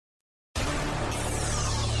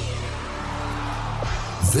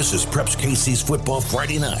This is Preps KC's Football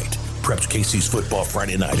Friday Night. Preps KC's Football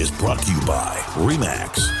Friday Night is brought to you by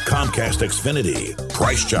RE/MAX, Comcast Xfinity,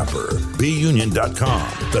 Price Chopper,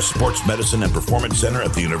 BUnion.com, the Sports Medicine and Performance Center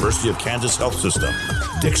at the University of Kansas Health System,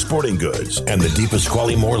 Dick's Sporting Goods, and the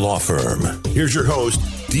DePasquale Moore Law Firm. Here's your host,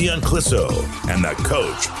 Dion Clisso, and the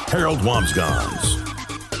coach, Harold Wamsgans.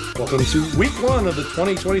 Welcome to week one of the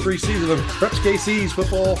 2023 season of Preps KC's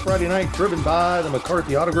Football Friday Night, driven by the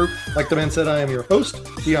McCarthy Auto Group. Like the man said, I am your host,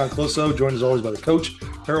 Dion Clisso, joined as always by the coach,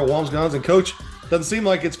 Harold Wamsgans. And coach, doesn't seem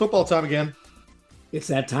like it's football time again. It's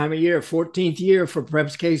that time of year, 14th year for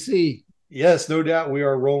Preps KC. Yes, no doubt we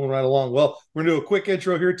are rolling right along. Well, we're going to do a quick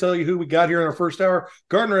intro here, tell you who we got here in our first hour.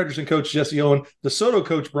 Gardner-Ederson coach Jesse Owen, DeSoto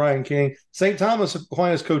coach Brian King, St. Thomas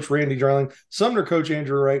Aquinas coach Randy Darling, Sumner coach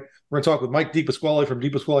Andrew Wright. We're going to talk with Mike DePasquale from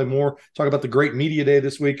DePasquale Moore, talk about the great media day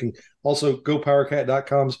this week, and also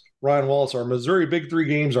GoPowerCat.com's Ryan Wallace, our Missouri Big Three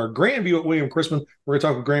games, our Grandview at William Chrisman. We're going to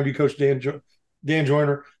talk with Grandview coach Dan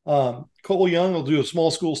Joyner. Cole Young will do a small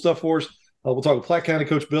school stuff for us. We'll talk with Platte County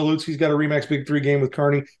coach Bill Lutz. He's got a RE/MAX Big Three game with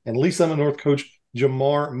Kearney. And Lee Summit North coach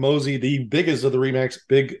Jamar Mosey, the biggest of the RE/MAX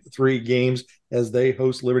Big Three games as they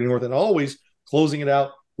host Liberty North. And always closing it out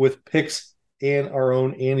with picks and our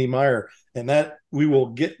own Andy Meyer. And that we will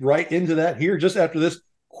get right into that here just after this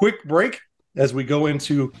quick break as we go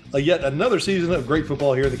into yet another season of great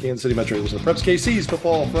football here in the Kansas City Metro. This is Preps KC's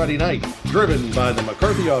Football Friday Night, driven by the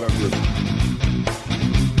McCarthy Auto Group.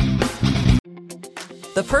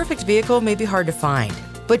 The perfect vehicle may be hard to find,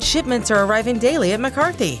 but shipments are arriving daily at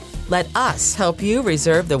McCarthy. Let us help you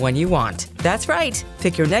reserve the one you want. That's right.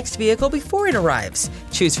 Pick your next vehicle before it arrives.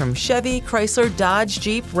 Choose from Chevy, Chrysler, Dodge,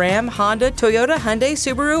 Jeep, Ram, Honda, Toyota, Hyundai,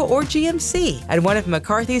 Subaru, or GMC at one of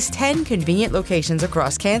McCarthy's 10 convenient locations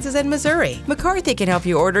across Kansas and Missouri. McCarthy can help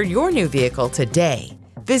you order your new vehicle today.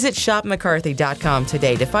 Visit shopmccarthy.com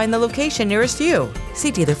today to find the location nearest you.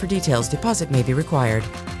 See dealer for details. Deposit may be required.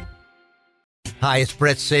 Hi, it's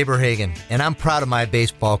Brett Saberhagen, and I'm proud of my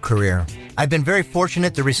baseball career. I've been very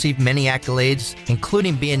fortunate to receive many accolades,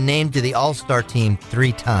 including being named to the All-Star team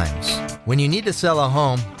 3 times. When you need to sell a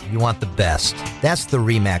home, you want the best. That's the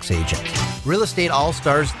RE/MAX agent. Real estate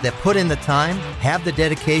all-stars that put in the time, have the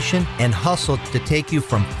dedication, and hustle to take you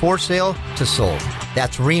from for sale to sold.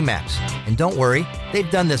 That's RE/MAX. And don't worry, they've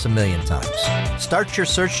done this a million times. Start your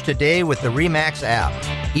search today with the RE/MAX app.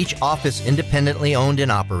 Each office independently owned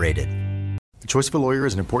and operated. The choice of a lawyer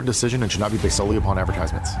is an important decision and should not be based solely upon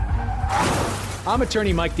advertisements. I'm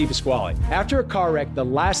attorney Mike DePasquale. After a car wreck, the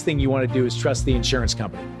last thing you want to do is trust the insurance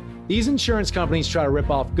company. These insurance companies try to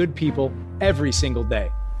rip off good people every single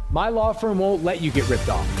day. My law firm won't let you get ripped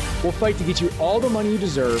off. We'll fight to get you all the money you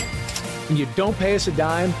deserve, and you don't pay us a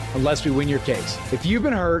dime unless we win your case. If you've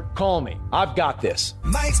been hurt, call me. I've got this.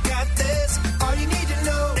 Mike's got this. All you need to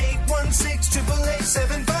know,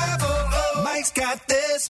 816-888-7500. Mike's got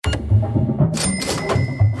this.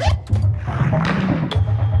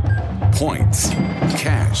 Points,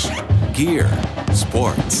 cash, gear,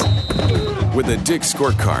 sports. With a Dick's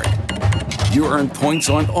Scorecard, you earn points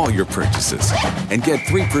on all your purchases and get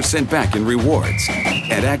 3% back in rewards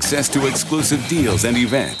and access to exclusive deals and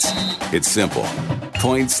events. It's simple.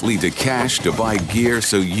 Points lead to cash to buy gear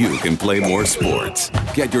so you can play more sports.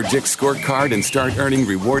 Get your Dick's Scorecard and start earning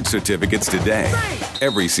reward certificates today.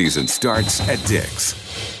 Every season starts at Dick's.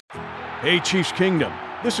 Hey, Chiefs Kingdom.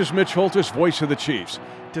 This is Mitch Holtis, voice of the Chiefs.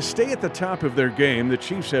 To stay at the top of their game, the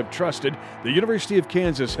Chiefs have trusted the University of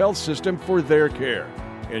Kansas Health System for their care.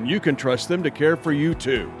 And you can trust them to care for you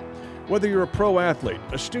too. Whether you're a pro athlete,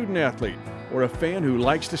 a student athlete, or a fan who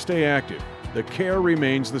likes to stay active, the care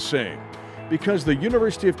remains the same. Because the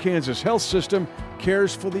University of Kansas Health System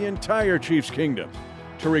cares for the entire Chiefs Kingdom.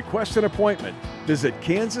 To request an appointment, visit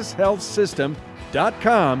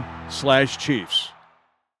kansashealthsystem.com/Chiefs.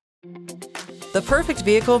 The perfect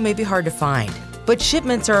vehicle may be hard to find, but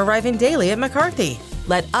shipments are arriving daily at McCarthy.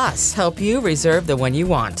 Let us help you reserve the one you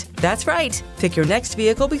want. That's right. Pick your next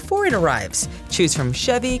vehicle before it arrives. Choose from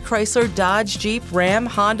Chevy, Chrysler, Dodge, Jeep, Ram,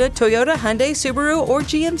 Honda, Toyota, Hyundai, Subaru, or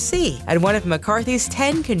GMC at one of McCarthy's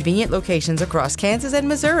 10 convenient locations across Kansas and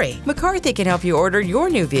Missouri. McCarthy can help you order your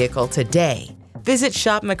new vehicle today. Visit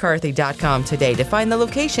shopmccarthy.com today to find the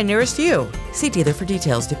location nearest you. See dealer for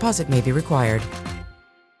details. Deposit may be required.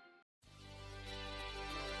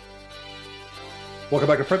 Welcome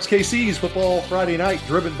back to Preps KC's Football Friday Night,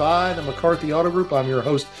 driven by the McCarthy Auto Group. I'm your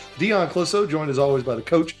host, Dion Clisso, joined as always by the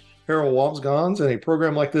coach, Harold Wamsgans. And a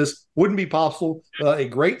program like this wouldn't be possible without a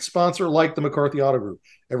great sponsor like the McCarthy Auto Group.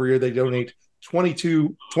 Every year they donate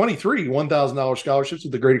 23 $1,000 scholarships to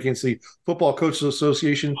the Greater Kansas City Football Coaches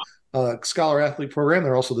Association Scholar Athlete Program.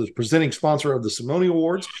 They're also the presenting sponsor of the Simone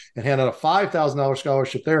Awards and hand out a $5,000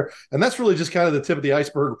 scholarship there. And that's really just kind of the tip of the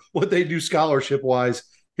iceberg, what they do scholarship-wise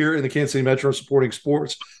here in the Kansas City Metro, supporting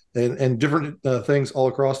sports and different things all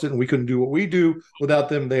across it. And we couldn't do what we do without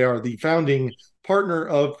them. They are the founding partner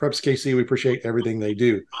of Preps KC. We appreciate everything they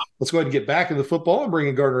do. Let's go ahead and get back into football and bring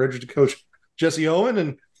in Gardner Edgerton coach Jesse Owen.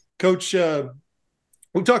 And Coach,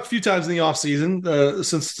 we've talked a few times in the offseason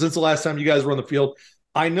since the last time you guys were on the field.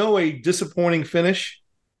 I know a disappointing finish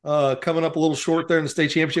coming up a little short there in the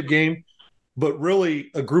state championship game, but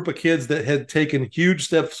really a group of kids that had taken huge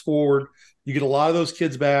steps forward. You get a lot of those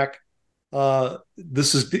kids back.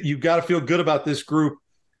 You've got to feel good about this group.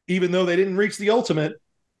 Even though they didn't reach the ultimate,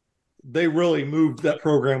 they really moved that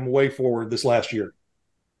program way forward this last year.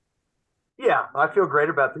 Yeah, I feel great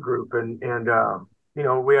about the group. And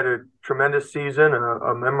we had a tremendous season,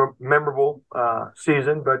 a memorable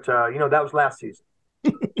season, but, that was last season.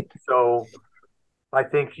 So I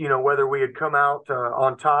think, whether we had come out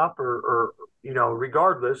on top or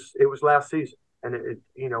regardless, it was last season. And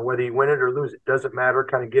whether you win it or lose it doesn't matter.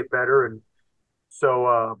 Kind of get better, and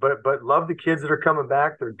so. But love the kids that are coming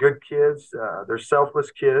back. They're good kids. They're selfless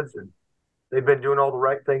kids, and they've been doing all the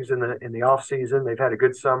right things in the off season. They've had a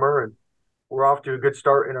good summer, and we're off to a good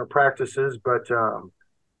start in our practices. But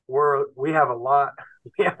we have a lot.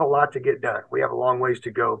 We have a lot to get done. We have a long ways to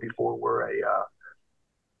go before we're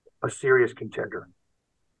a serious contender.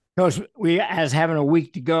 Coach, as having a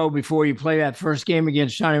week to go before you play that first game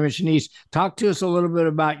against Shawnee Mission East, talk to us a little bit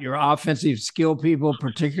about your offensive skill people,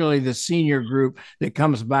 particularly the senior group that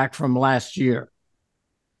comes back from last year.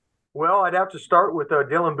 Well, I'd have to start with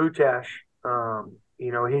Dylan Butash.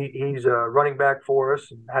 He's a running back for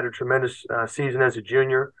us and had a tremendous season as a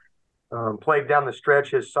junior. Played down the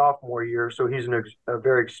stretch his sophomore year, so he's a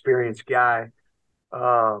very experienced guy.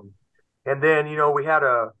 And then, we had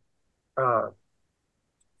a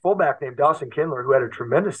fullback named Dawson Kindler who had a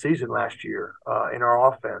tremendous season last year in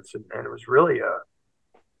our offense, and it was really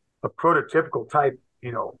a prototypical type,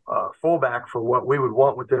 fullback for what we would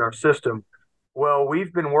want within our system. Well,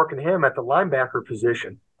 we've been working him at the linebacker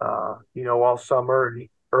position, all summer and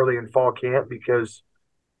early in fall camp, because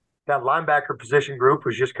that linebacker position group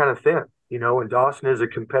was just kind of thin, and Dawson is a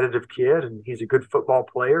competitive kid and he's a good football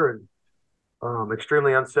player and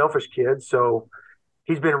extremely unselfish kid. So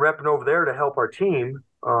he's been repping over there to help our team.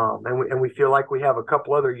 And we feel like we have a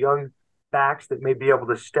couple other young backs that may be able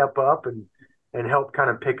to step up and help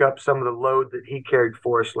kind of pick up some of the load that he carried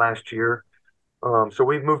for us last year. So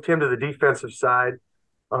we've moved him to the defensive side.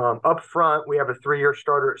 Up front, we have a 3-year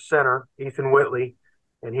starter at center, Ethan Whitley,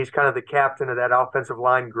 and he's kind of the captain of that offensive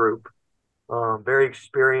line group. Very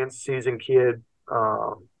experienced, seasoned kid,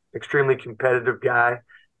 extremely competitive guy.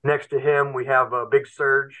 Next to him, we have Big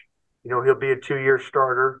Surge. He'll be a 2-year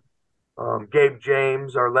starter. Gabe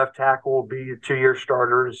James, our left tackle, will be a 2-year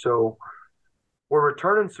starter. So we're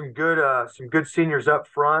returning some good seniors up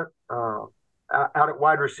front. Out at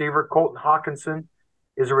wide receiver, Colton Hawkinson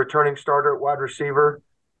is a returning starter at wide receiver.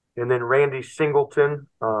 And then Randy Singleton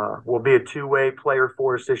will be a 2-way player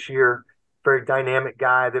for us this year. Very dynamic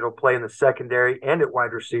guy that'll play in the secondary and at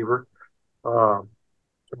wide receiver.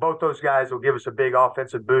 Both those guys will give us a big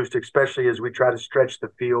offensive boost, especially as we try to stretch the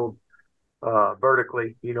field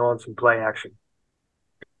vertically, on some play action.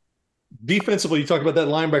 Defensively, you talk about that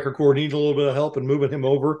linebacker core needing a little bit of help and moving him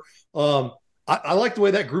over. I like the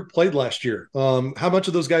way that group played last year. How much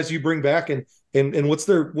of those guys do you bring back, and what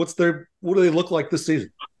do they look like this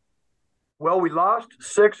season? Well, we lost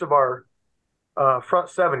 6 of our front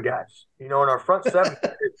 7 guys. And our front 7,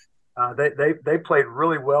 they played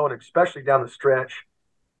really well, and especially down the stretch.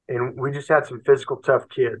 And we just had some physical, tough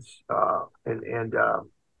kids.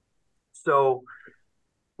 So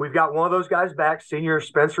we've got one of those guys back. Senior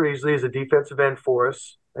Spencer Easley is a defensive end for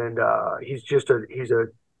us, and he's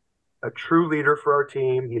a true leader for our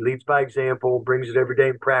team. He leads by example, brings it every day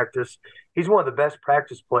in practice. He's one of the best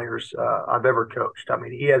practice players I've ever coached. I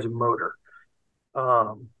mean, he has a motor.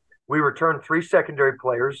 We returned 3 secondary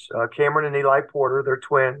players, Cameron and Eli Porter. They're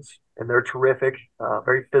twins, and they're terrific,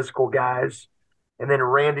 very physical guys. And then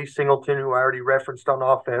Randy Singleton, who I already referenced on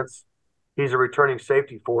offense. He's a returning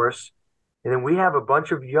safety for us. And then we have a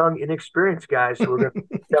bunch of young, inexperienced guys who are going to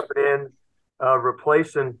be stepping in,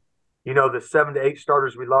 replacing, the 7 to 8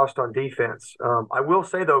 starters we lost on defense. I will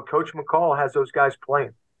say, though, Coach McCall has those guys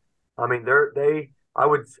playing. I mean, I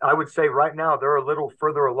would say right now they're a little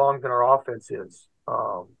further along than our offense is.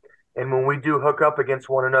 And when we do hook up against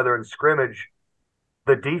one another in scrimmage,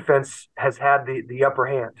 the defense has had the upper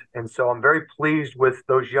hand. And so I'm very pleased with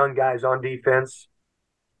those young guys on defense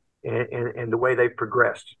and the way they've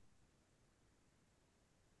progressed.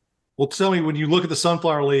 Well, tell me, when you look at the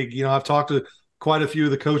Sunflower League, I've talked to quite a few of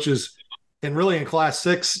the coaches, and really in Class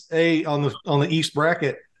 6A on the East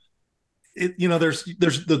bracket, there's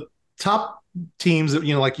the top teams that,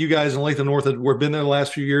 like you guys in Latham North that we've been there the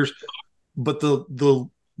last few years, but the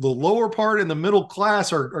lower part and the middle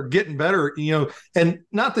class are getting better, and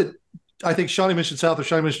not that I think Shawnee Mission South or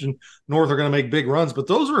Shawnee Mission North are going to make big runs, but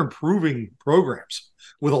those are improving programs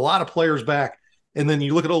with a lot of players back. And then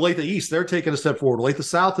you look at Olathe East, they're taking a step forward. Olathe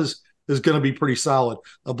South is going to be pretty solid.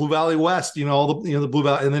 Blue Valley West, all the Blue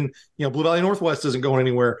Valley, and then Blue Valley Northwest isn't going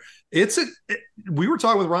anywhere. We were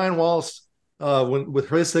talking with Ryan Wallace with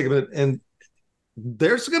his segment, and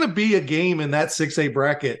there's going to be a game in that 6A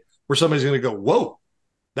bracket where somebody's going to go, "Whoa,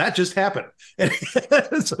 that just happened!" And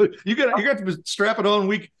so you got to strap it on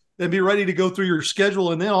week and be ready to go through your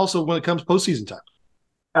schedule, and then also when it comes postseason time.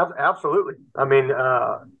 Absolutely. I mean,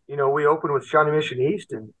 we opened with Shawnee Mission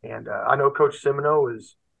East, and I know Coach Semino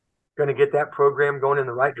is going to get that program going in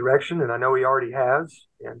the right direction, and I know he already has.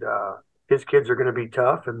 And his kids are going to be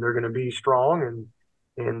tough, and they're going to be strong,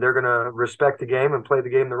 and they're going to respect the game and play the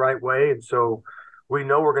game the right way. And so we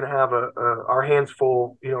know we're going to have our hands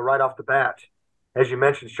full, right off the bat. As you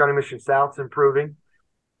mentioned, Shawnee Mission South's improving.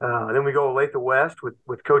 Then we go Olathe West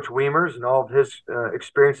with Coach Weimers and all of his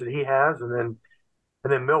experience that he has, and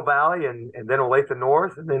then Mill Valley, and then Olathe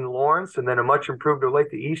North, and then Lawrence, and then a much improved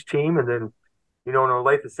Olathe East team, and then an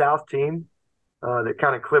Olathe South team that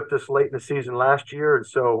kind of clipped us late in the season last year. And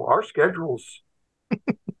so our schedule's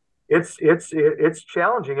it's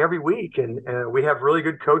challenging every week, and we have really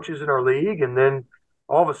good coaches in our league, and then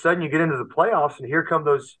all of a sudden you get into the playoffs, and here come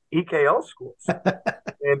those EKL schools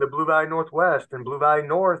and the Blue Valley Northwest and Blue Valley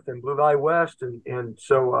North and Blue Valley West. And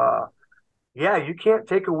so, you can't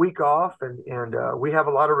take a week off. And we have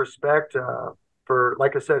a lot of respect for,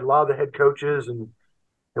 like I said, a lot of the head coaches and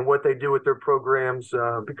what they do with their programs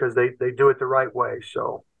because they do it the right way.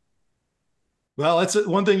 So. Well, that's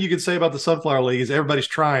one thing you could say about the Sunflower League is everybody's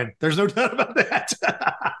trying. There's no doubt about that.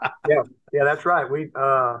 Yeah, that's right.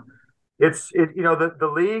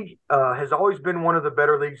 The league has always been one of the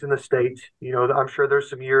better leagues in the state. I'm sure there's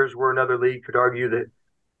some years where another league could argue that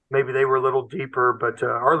maybe they were a little deeper, but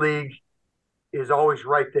our league is always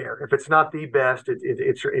right there. If it's not the best,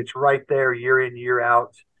 it's right there year in, year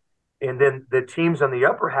out. And then the teams on the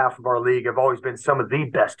upper half of our league have always been some of the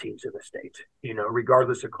best teams in the state,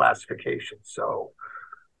 regardless of classification. So,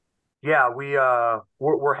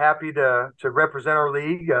 we're happy to represent our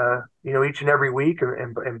league, each and every week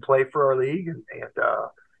and play for our league. And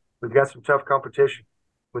we've got some tough competition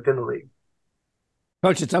within the league.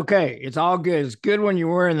 Coach, it's okay. It's all good. It's good when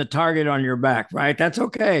you're wearing the target on your back, right? That's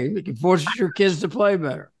okay. It forces your kids to play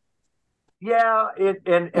better. Yeah.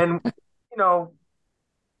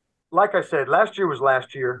 Like I said, last year was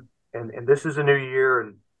last year, and this is a new year.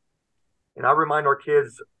 And I remind our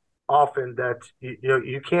kids often that,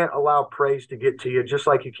 you can't allow praise to get to you, just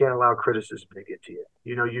like you can't allow criticism to get to you.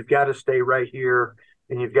 You've got to stay right here,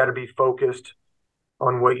 and you've got to be focused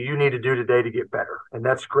on what you need to do today to get better. And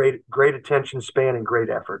that's great attention span and great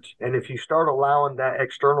effort. And if you start allowing that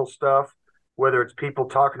external stuff, whether it's people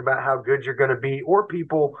talking about how good you're going to be or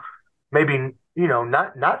people maybe,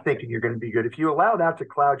 not thinking you're going to be good, if you allow that to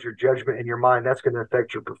cloud your judgment and your mind, that's going to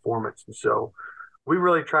affect your performance. And so we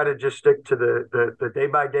really try to just stick to the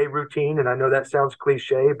day-by-day routine. And I know that sounds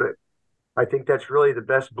cliche, but I think that's really the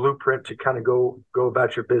best blueprint to kind of go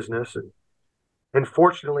about your business. And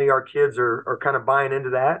fortunately, our kids are kind of buying into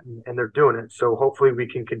that, and they're doing it. So hopefully we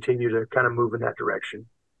can continue to kind of move in that direction.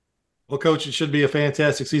 Well, Coach, it should be a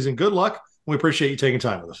fantastic season. Good luck. We appreciate you taking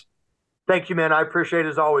time with us. Thank you, man. I appreciate it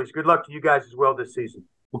as always. Good luck to you guys as well this season.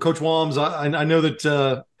 Well, Coach Walms, I know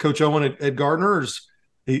that Coach Owen at Gardner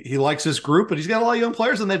he likes this group, but he's got a lot of young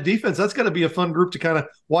players in that defense. That's going to be a fun group to kind of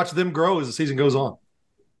watch them grow as the season goes on.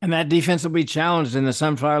 And that defense will be challenged in the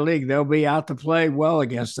Sunflower League. They'll be out to play well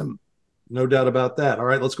against them. No doubt about that. All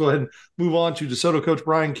right, let's go ahead and move on to DeSoto coach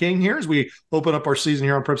Brian King here as we open up our season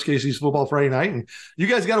here on Preps KC's Football Friday Night. And you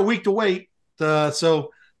guys got a week to wait,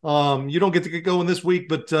 so you don't get to get going this week.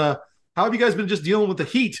 But how have you guys been just dealing with the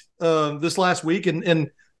heat this last week and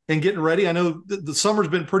getting ready? I know the summer's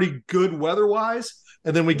been pretty good weather-wise,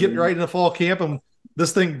 and then we get right into fall camp, and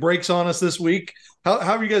this thing breaks on us this week. How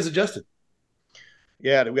have you guys adjusted?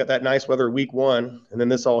 Yeah, we got that nice weather week one, and then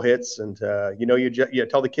this all hits, and you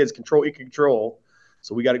tell the kids control what you can control.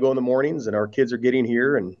 So we got to go in the mornings, and our kids are getting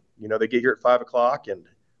here, and they get here at 5 o'clock, and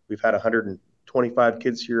we've had 125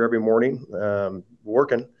 kids here every morning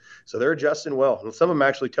working, so they're adjusting well. And some of them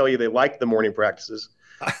actually tell you they like the morning practices,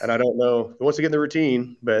 and I don't know once they get in the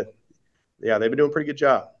routine, but yeah, they've been doing a pretty good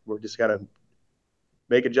job. We're just got to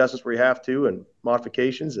make adjustments where you have to and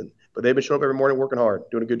modifications, and but they've been showing up every morning, working hard,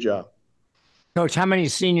 doing a good job. Coach, how many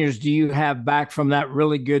seniors do you have back from that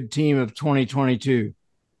really good team of 2022?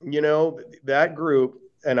 That group,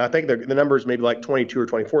 and I think the number is maybe like 22 or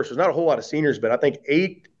 24. So there's not a whole lot of seniors, but I think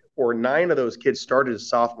 8 or 9 of those kids started as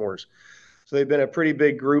sophomores. So they've been a pretty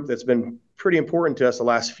big group that's been pretty important to us the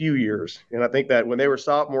last few years. And I think that when they were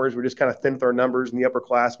sophomores, we just kind of thinned our numbers in the upper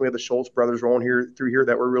class. We had the Schultz brothers rolling through here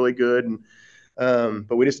that were really good. And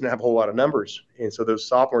but we just didn't have a whole lot of numbers. And so those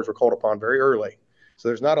sophomores were called upon very early. So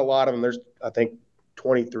there's not a lot of them. There's, I think,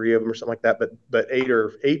 23 of them or something like that. But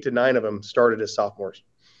 8 to 9 of them started as sophomores.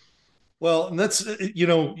 Well, and that's, you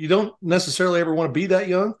don't necessarily ever want to be that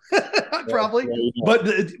young, probably, but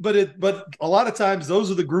a lot of times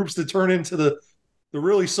those are the groups that turn into the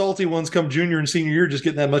really salty ones come junior and senior year, just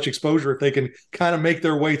getting that much exposure if they can kind of make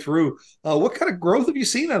their way through. What kind of growth have you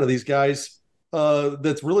seen out of these guys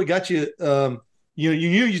that's really got you, you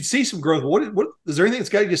knew you'd see some growth. What is there anything that's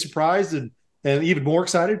got you surprised and even more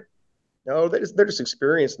excited? No, they're just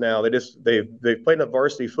experienced now. They've played enough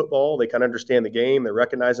varsity football. They kind of understand the game. They're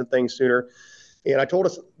recognizing things sooner. And I told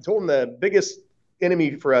them the biggest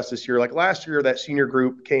enemy for us this year, like last year, that senior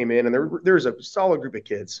group came in and there was a solid group of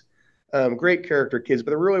kids, great character kids,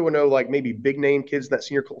 but there really were no like maybe big name kids in that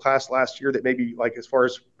senior class last year that maybe like as far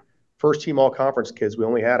as first team all conference kids, we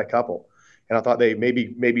only had a couple. And I thought they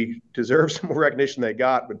maybe deserved some more recognition they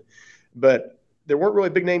got, but there weren't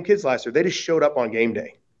really big name kids last year. They just showed up on game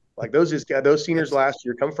day. Like those seniors last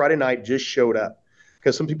year, come Friday night, just showed up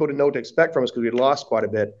because some people didn't know what to expect from us because we had lost quite a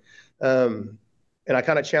bit. And I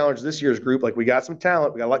kind of challenged this year's group, like we got some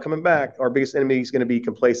talent, we got a lot coming back. Our biggest enemy is going to be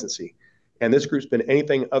complacency. And this group's been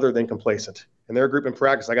anything other than complacent. And their group in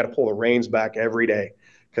practice, I got to pull the reins back every day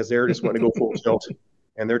because they're just wanting to go full tilt.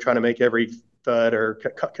 And they're trying to make every thud or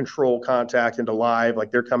control contact into live.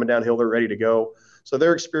 Like they're coming downhill, they're ready to go. So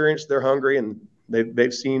they're experienced, they're hungry, and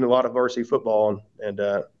they've seen a lot of varsity football, and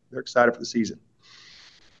they're excited for the season.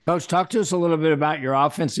 Coach, talk to us a little bit about your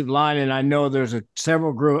offensive line, and I know there's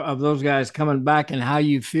several group of those guys coming back, and how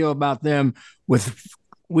you feel about them with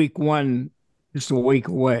week 1 just a week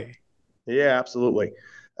away. Yeah, absolutely.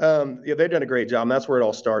 They've done a great job, and that's where it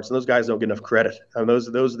all starts. And those guys don't get enough credit. Those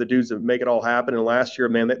are the dudes that make it all happen. And last year,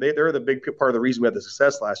 man, they're the big part of the reason we had the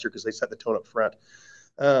success last year because they set the tone up front.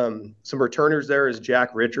 Some returners there is Jack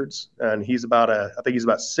Richards, and he's I think he's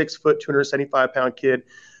about 6 foot, 275-pound kid.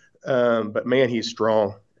 But man, he's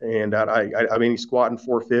strong. And I mean, he's squatting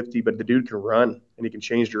 450, but the dude can run and he can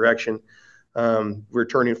change direction.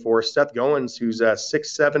 Returning for Seth Goins, who's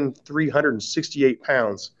 6'7", 368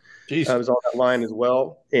 pounds. Was on that line as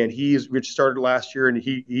well. And Rich started last year, and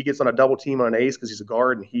he gets on a double team on an ace because he's a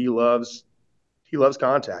guard and he loves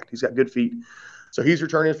contact. He's got good feet. So he's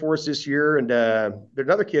returning for us this year. And there's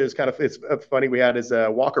another kid it's funny we had is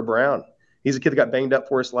Walker Brown. He's a kid that got banged up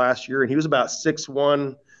for us last year, and he was about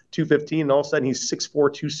 6'1", 215, and all of a sudden he's 6'4",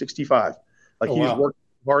 265. Like he was working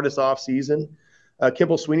hard this offseason.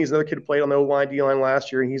 Kimball Sweeney's another kid who played on the O-line, D-line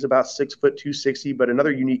last year, and he's about 6 foot, 260, but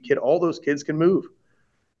another unique kid. All those kids can move.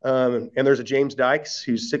 And there's a James Dykes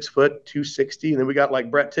who's 6 foot, 260. And then we got like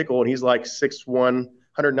Brett Tickle, and he's like 6'1",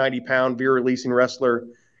 190-pound veer releasing wrestler,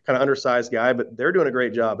 kind of undersized guy, but they're doing a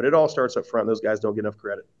great job. But it all starts up front. Those guys don't get enough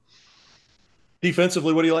credit.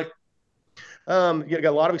 Defensively, what do you like? You got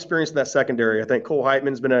a lot of experience in that secondary. I think Cole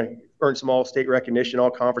Heitman's been earned some all-state recognition,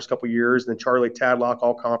 all-conference a couple of years. And then Charlie Tadlock,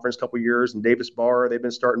 all-conference a couple of years. And Davis Barr, they've been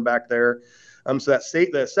starting back there. So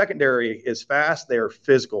the secondary is fast. They are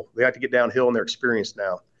physical. They have to get downhill, and they're experienced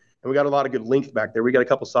now. And we got a lot of good length back there. We got a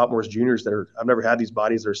couple sophomores, juniors that I've never had these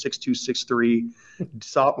bodies. They're 6'2", 6'3",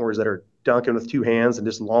 sophomores that are dunking with 2 hands and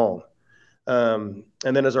just long. And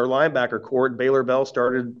then as our linebacker core, Baylor Bell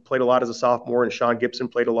played a lot as a sophomore, and Sean Gibson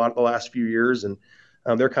played a lot the last few years. And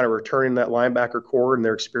they're kind of returning that linebacker core, and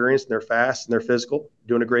they're experienced, and they're fast, and they're physical,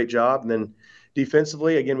 doing a great job. And then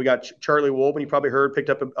defensively, again, we got Charlie Wolben. You probably heard,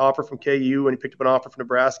 picked up an offer from KU, and he picked up an offer from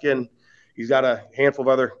Nebraska. And he's got a handful of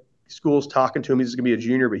other schools talking to him. He's going to be a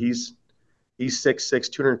junior, but he's 6'6",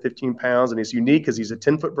 215 pounds, and he's unique because he's a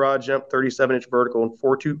 10-foot broad jump, 37-inch vertical, and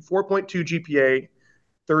 4.2 GPA,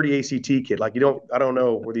 30 ACT kid. Like I don't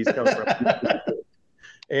know where these come from.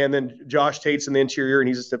 And then Josh Tate's in the interior, and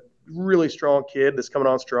he's just a really strong kid that's coming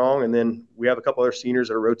on strong. And then we have a couple other seniors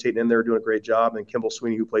that are rotating in there, doing a great job. And Kimball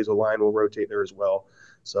Sweeney, who plays O-line, will rotate there as well.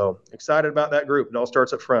 So excited about that group. It all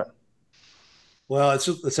starts up front. Well, it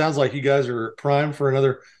sounds like you guys are primed for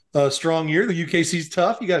another strong year. The UKC's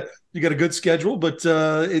tough. You got a good schedule, but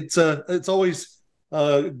it's always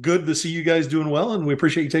good to see you guys doing well, and we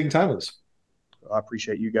appreciate you taking time with us. I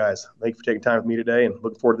appreciate you guys. Thank you for taking time with me today, and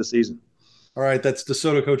looking forward to the season. All right, that's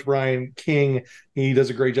DeSoto coach Brian King. He does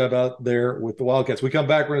a great job out there with the Wildcats. We come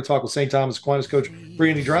back, we're going to talk with St. Thomas Aquinas coach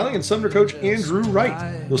Randy Dreiling and Sumner coach Andrew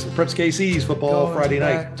Wright. Listen to Preps KC's Football Friday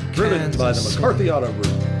Night, driven by the McCarthy Auto Group.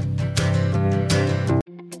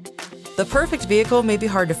 The perfect vehicle may be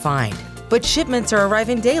hard to find, but shipments are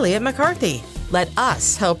arriving daily at McCarthy. Let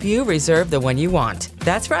us help you reserve the one you want.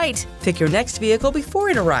 That's right. Pick your next vehicle before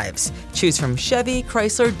it arrives. Choose from Chevy,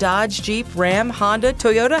 Chrysler, Dodge, Jeep, Ram, Honda,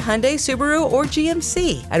 Toyota, Hyundai, Subaru, or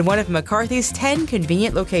GMC at one of McCarthy's 10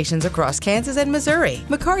 convenient locations across Kansas and Missouri.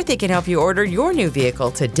 McCarthy can help you order your new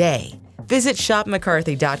vehicle today. Visit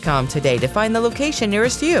shopmccarthy.com today to find the location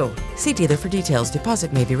nearest you. See dealer for details.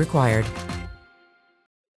 Deposit may be required.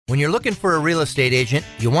 When you're looking for a real estate agent,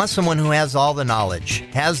 you want someone who has all the knowledge,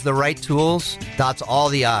 has the right tools, dots all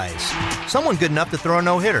the I's. Someone good enough to throw a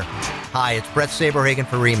no-hitter. Hi, it's Brett Saberhagen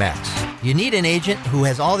for RE/MAX. You need an agent who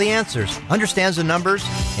has all the answers, understands the numbers,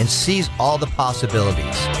 and sees all the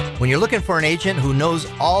possibilities. When you're looking for an agent who knows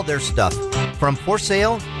all their stuff, from for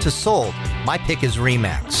sale to sold, my pick is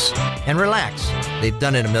RE/MAX. And relax, they've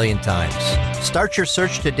done it a million times. Start your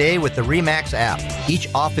search today with the RE/MAX app, each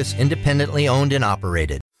office independently owned and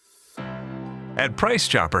operated. At Price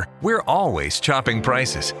Chopper, we're always chopping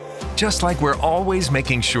prices, just like we're always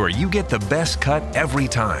making sure you get the best cut every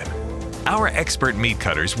time. Our expert meat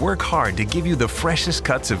cutters work hard to give you the freshest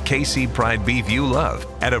cuts of KC Pride beef you love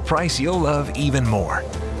at a price you'll love even more.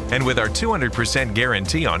 And with our 200%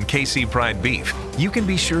 guarantee on KC Pride beef, you can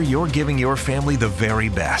be sure you're giving your family the very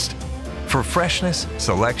best. For freshness,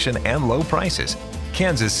 selection, and low prices,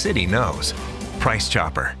 Kansas City knows. Price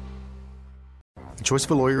Chopper. The choice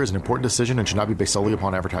of a lawyer is an important decision and should not be based solely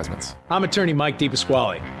upon advertisements. I'm attorney Mike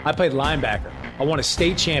DePasquale. I played linebacker. I won a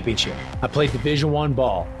state championship. I played Division I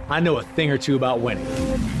ball. I know a thing or two about winning.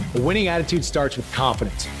 A winning attitude starts with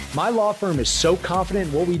confidence. My law firm is so confident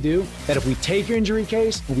in what we do that if we take your injury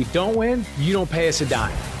case and we don't win, you don't pay us a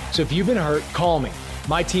dime. So if you've been hurt, call me.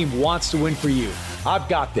 My team wants to win for you. I've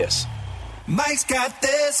got this. Mike's got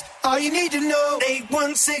this. All you need to know.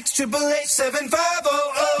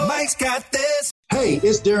 816-888-7500. Mike's got this. Hey,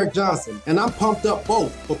 it's Derek Johnson, and I'm pumped up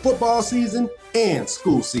both for football season and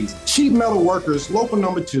school season. Sheet Metal Workers Local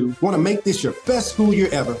Number 2 want to make this your best school year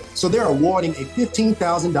ever, so they're awarding a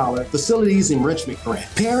 $15,000 facilities enrichment grant.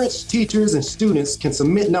 Parents, teachers, and students can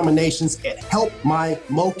submit nominations at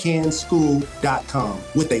helpmymocanschool.com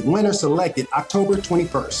with a winner selected October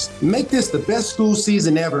 21st. Make this the best school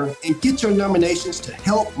season ever and get your nominations to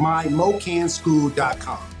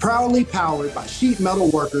helpmymocanschool.com. Proudly powered by Sheet Metal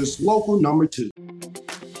Workers Local Number 2.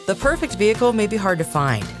 The perfect vehicle may be hard to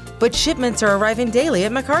find, but shipments are arriving daily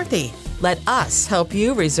at McCarthy. Let us help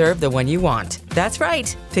you reserve the one you want. That's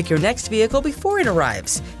right. Pick your next vehicle before it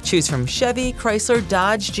arrives. Choose from Chevy, Chrysler,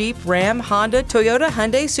 Dodge, Jeep, Ram, Honda, Toyota,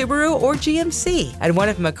 Hyundai, Subaru, or GMC at one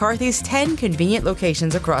of McCarthy's 10 convenient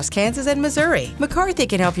locations across Kansas and Missouri. McCarthy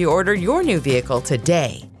can help you order your new vehicle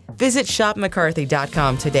today. Visit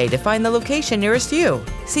shopmccarthy.com today to find the location nearest you.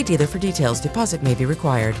 See dealer for details. Deposit may be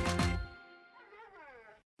required.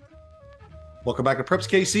 Welcome back to Preps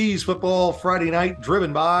KC's Football Friday Night,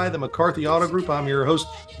 driven by the McCarthy Auto Group. I'm your host,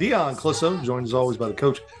 Dion Clisso, joined as always by the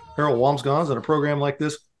coach, Harold Wamsgons. And a program like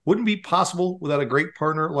this wouldn't be possible without a great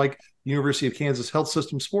partner like University of Kansas Health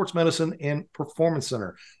System Sports Medicine and Performance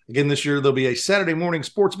Center. Again, this year, there'll be a Saturday morning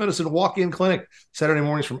sports medicine walk-in clinic, Saturday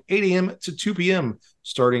mornings from 8 a.m. to 2 p.m.,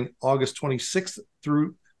 starting August 26th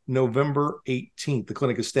through November 18th. The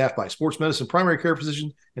clinic is staffed by sports medicine primary care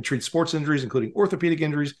physicians and treats sports injuries, including orthopedic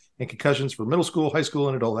injuries and concussions for middle school, high school,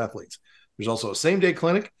 and adult athletes. There's also a same-day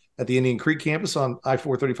clinic at the Indian Creek campus on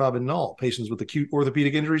I-435 in Null. Patients with acute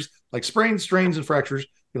orthopedic injuries like sprains, strains, and fractures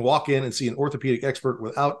can walk in and see an orthopedic expert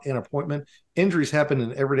without an appointment. Injuries happen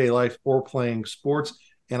in everyday life or playing sports,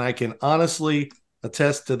 and I can honestly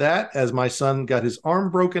attest to that, as my son got his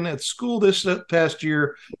arm broken at school this past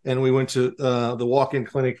year, and we went to the walk-in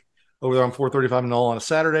clinic over there on 435 and all on a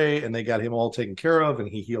Saturday, and they got him all taken care of, and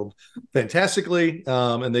he healed fantastically.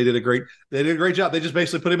 And they did a great job. They just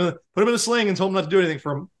basically put him in a sling and told him not to do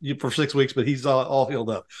anything for 6 weeks, but he's all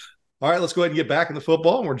healed up. All right, let's go ahead and get back in the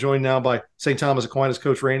football. And we're joined now by St. Thomas Aquinas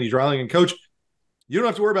coach Randy Dreiling. And coach, you don't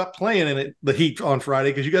have to worry about playing in the Heat on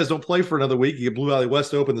Friday because you guys don't play for another week. You get Blue Valley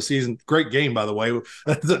West to open the season. Great game, by the way.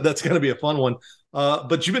 That's going to be a fun one.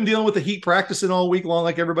 But you've been dealing with the Heat practicing all week long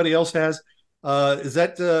like everybody else has. Is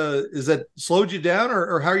that slowed you down,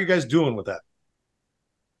 or how are you guys doing with that?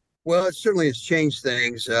 Well, it certainly has changed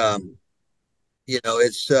things.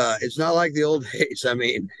 It's not like the old days. I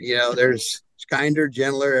mean, it's kinder,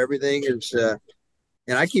 gentler. Everything is,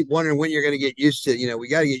 and I keep wondering when you're going to get used to. We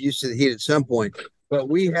got to get used to the heat at some point. but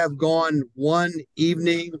we have gone one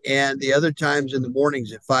evening and the other times in the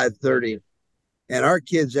mornings at 5:30. And our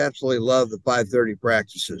kids absolutely love the 5:30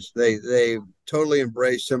 practices. They totally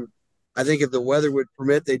embrace them. I think if the weather would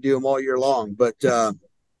permit, they do them all year long. But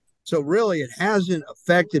so really, it hasn't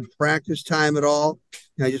affected practice time at all.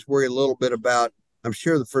 I just worry a little bit about, I'm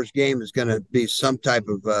sure the first game is going to be some type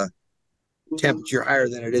of temperature higher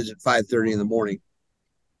than it is at 5:30 in the morning.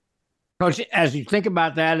 Coach, as you think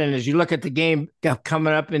about that and as you look at the game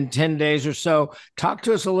coming up in 10 days or so, talk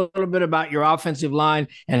to us a little bit about your offensive line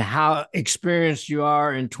and how experienced you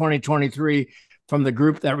are in 2023 from the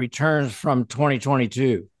group that returns from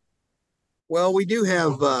 2022. Well, we do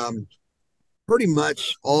have pretty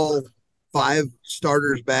much all 5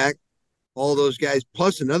 starters back, all those guys,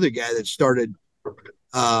 plus another guy that started.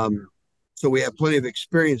 So we have plenty of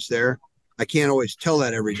experience there. I can't always tell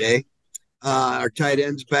that every day. Our tight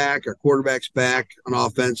end's back, our quarterback's back on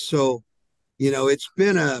offense. So, it's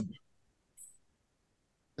been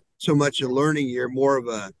so much a learning year, more of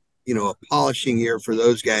a polishing year for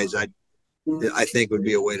those guys, I think would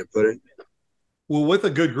be a way to put it. Well, with a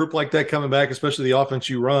good group like that coming back, especially the offense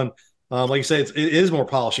you run, like you say, it is more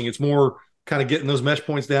polishing. It's more kind of getting those mesh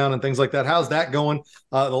points down and things like that. How's that going?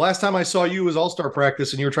 The last time I saw you was all-star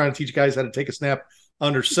practice, and you were trying to teach guys how to take a snap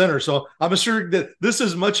under center. So I'm sure that this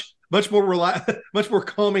is much more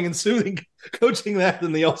calming and soothing coaching that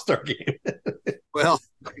than the all-star game. Well,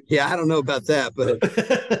 yeah, I don't know about that, but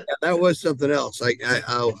yeah, that was something else. I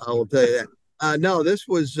will tell you that. No, this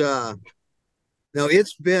was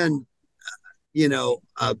it's been,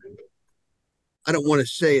 I don't want to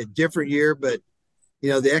say a different year, but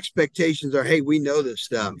the expectations are, hey, we know this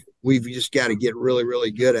stuff. We've just got to get really, really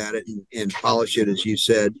good at it and polish it, as you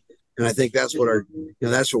said. And I think that's what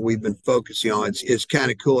that's what we've been focusing on. It's kind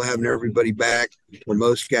of cool having everybody back, or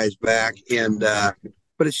most guys back. And, but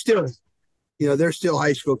it's still, they're still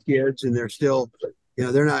high school kids, and they're still,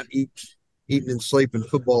 they're not eating and sleeping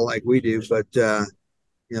football like we do, but,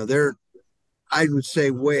 they're, I would say,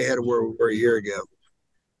 way ahead of where we were a year ago.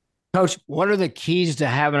 Coach, what are the keys to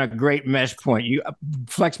having a great mesh point? You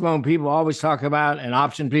Flexbone people always talk about, and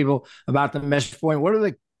option people about the mesh point. What are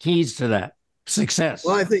the keys to that success?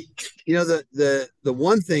 Well, I think, the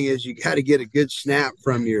one thing is you got to get a good snap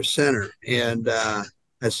from your center. And that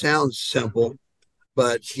sounds simple,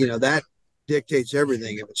 but, that dictates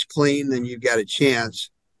everything. If it's clean, then you've got a chance.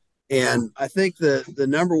 And I think the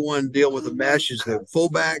number one deal with the mesh is the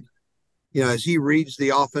fullback. As he reads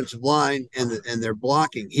the offensive line and they're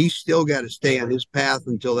blocking, he's still got to stay on his path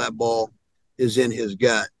until that ball is in his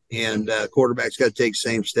gut. And quarterback's got to take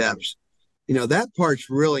same steps. That part's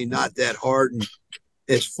really not that hard. And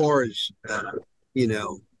as far as,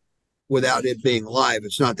 without it being live,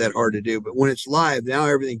 it's not that hard to do. But when it's live, now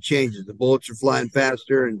everything changes. The bullets are flying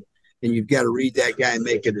faster, and you've got to read that guy and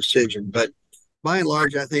make a decision. But by and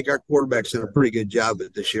large, I think our quarterback's done a pretty good job of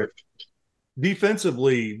it this year.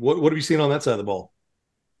 Defensively, what have you seen on that side of the ball?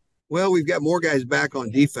 Well, we've got more guys back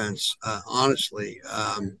on defense, honestly.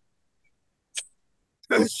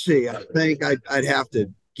 Let's see. I think I'd have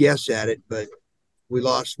to guess at it, but we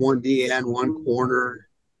lost one DN, one corner,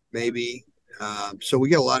 maybe. So we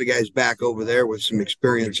got a lot of guys back over there with some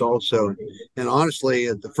experience also. And honestly,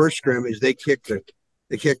 at the first scrimmage, they kicked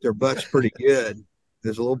their butts pretty good. It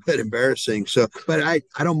was a little bit embarrassing. So, but I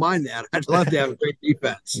don't mind that. I'd love to have a great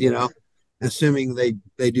defense, assuming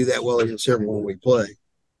they do that well against everyone when we play.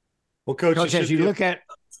 Well, Coach, as you look at,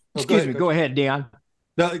 go ahead, Dion.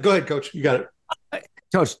 No, go ahead, Coach. You got it.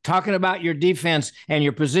 Coach, talking about your defense and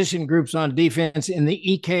your position groups on defense in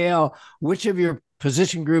the EKL, which of your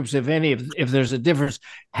position groups, if any, if there's a difference,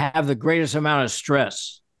 have the greatest amount of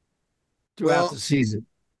stress throughout the season?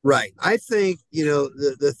 Right. I think,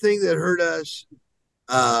 the thing that hurt us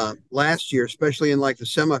last year, especially in like the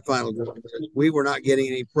semifinal, we were not getting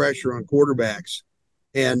any pressure on quarterbacks.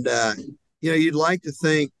 And, you'd like to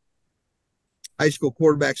think high school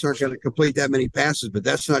quarterbacks aren't going to complete that many passes, but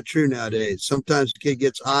that's not true nowadays. Sometimes the kid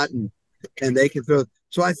gets hot and they can throw.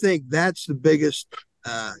 So I think that's the biggest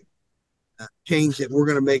change that we're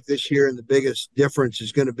going to make this year. And the biggest difference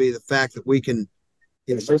is going to be the fact that we can,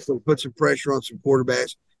 put some pressure on some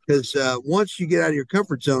quarterbacks. Because once you get out of your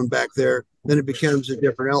comfort zone back there, then it becomes a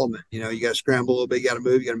different element. You got to scramble a little bit. You got to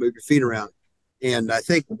move your feet around. And I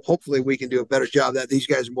think hopefully we can do a better job of that. These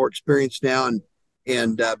guys are more experienced now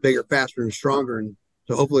and bigger, faster, and stronger. And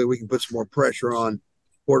so hopefully we can put some more pressure on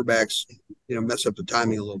quarterbacks, mess up the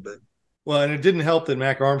timing a little bit. Well, and it didn't help that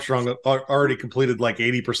Mac Armstrong already completed like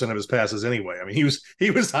 80% of his passes anyway. I mean,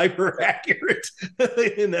 he was hyper accurate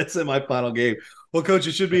in that semifinal game. Well, Coach,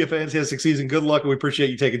 it should be a fantastic season. Good luck, and we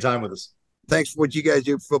appreciate you taking time with us. Thanks for what you guys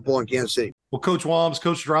do for football in Kansas City. Well, Coach Walms,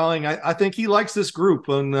 Coach Dreiling, I think he likes this group,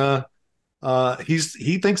 and I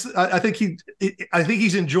think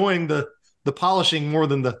he's enjoying the polishing more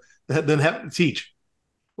than having to teach.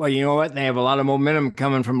 Well, you know what? They have a lot of momentum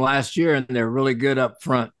coming from last year, and they're really good up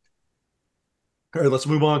front. All right, let's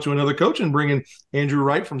move on to another coach and bring in Andrew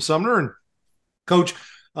Wright from Sumner. And Coach,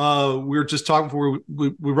 we were just talking before we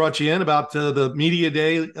brought you in about the media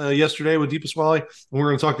day yesterday with Deep Pasquale, and we're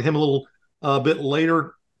going to talk to him a little bit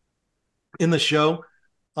later in the show.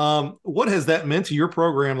 What has that meant to your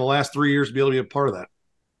program the last 3 years to be able to be a part of that?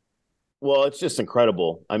 Well, it's just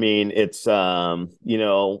incredible. I mean, it's,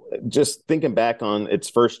 just thinking back on its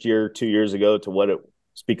first year, 2 years ago to what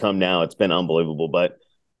it's become now, it's been unbelievable. But,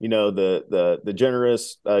 the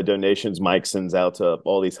generous donations Mike sends out to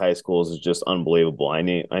all these high schools is just unbelievable.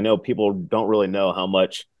 I know people don't really know how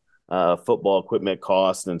much football equipment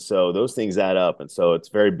costs. And so those things add up. And so it's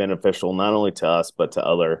very beneficial, not only to us, but to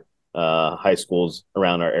other high schools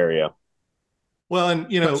around our area. Well,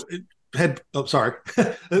 and sorry.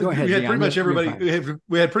 Go ahead, we had pretty much everybody.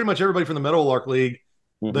 We had pretty much everybody from the Meadowlark League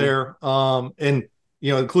there, and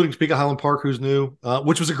including Topeka Highland Park, who's new,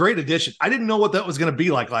 which was a great addition. I didn't know what that was going to be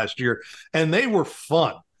like last year, and they were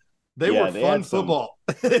fun. They were fun football.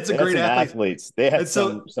 It's a great athletes. They had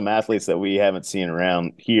some athletes that we haven't seen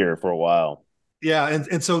around here for a while. Yeah,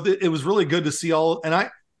 and so it was really good to see all. And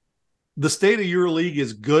the state of your league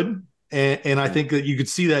is good. And I think that you could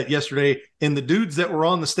see that yesterday in the dudes that were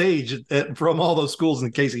on the stage from all those schools in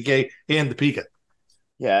the KCK and the Topeka.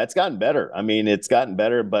 Yeah, it's gotten better. I mean, it's gotten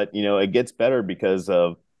better, but, it gets better because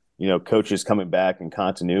of, coaches coming back and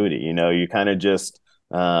continuity. You kind of just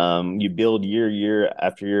you build year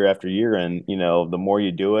after year after year. And, the more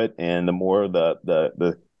you do it and the more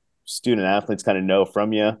the student athletes kind of know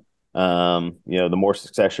from you, the more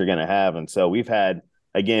success you're going to have. And so we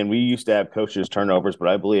used to have coaches turnovers, but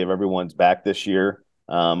I believe everyone's back this year.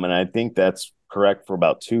 And I think that's correct for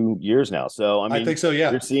about 2 years now. So, I think so.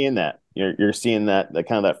 Yeah. You're seeing that. You're seeing that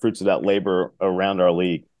kind of that fruits of that labor around our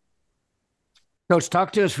league. Coach,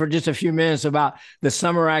 talk to us for just a few minutes about the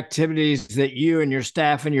summer activities that you and your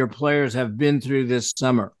staff and your players have been through this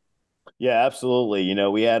summer. Yeah, absolutely.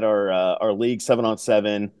 We had our league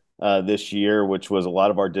 7-on-7 this year, which was a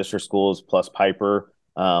lot of our district schools plus Piper.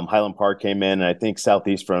 Highland Park came in, and I think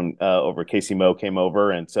Southeast from over Casey Mo came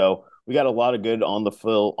over, and so we got a lot of good on the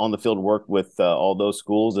field work with all those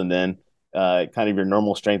schools, and then kind of your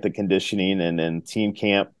normal strength and conditioning, and then team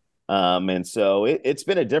camp. And so it's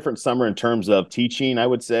been a different summer in terms of teaching. I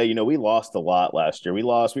would say, we lost a lot last year. We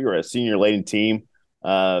were a senior laden team.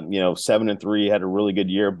 7-3, had a really good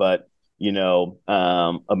year, but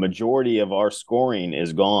a majority of our scoring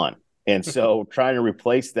is gone. And so trying to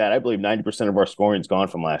replace that, I believe 90% of our scoring is gone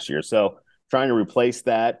from last year. So trying to replace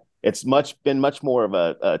that, it's been much more of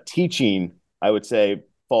a teaching, I would say,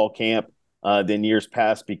 fall camp than years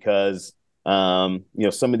past because, some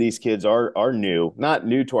of these kids are new, not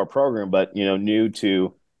new to our program, but, new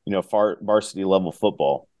to, varsity level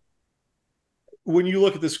football. When you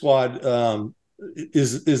look at the squad,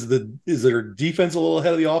 is their defense a little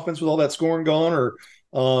ahead of the offense with all that scoring gone, or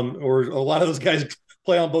a lot of those guys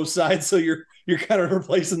play on both sides, so you're kind of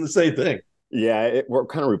replacing the same thing? Yeah, we're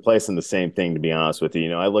kind of replacing the same thing, to be honest with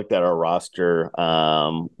you. I looked at our roster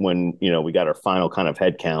when we got our final kind of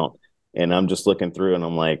head count, and I'm just looking through, and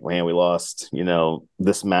I'm like, man, we lost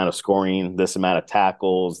this amount of scoring, this amount of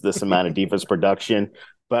tackles, this amount of defense production.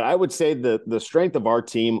 But I would say the strength of our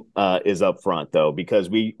team is up front, though, because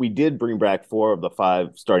we did bring back 4 of the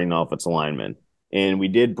 5 starting offensive linemen, and we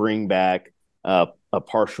did bring back a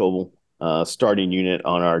partial starting unit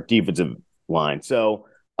on our defensive line. So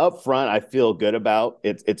up front, I feel good about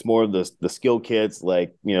it. It's more of the skill kids,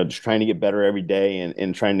 like, just trying to get better every day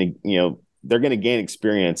and trying to, they're going to gain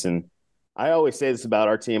experience. And I always say this about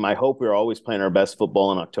our team. I hope we're always playing our best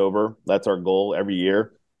football in October. That's our goal every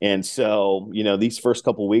year. And so, these first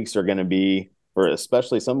couple of weeks are going to be, for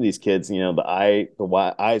especially some of these kids, the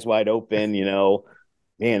eyes wide open,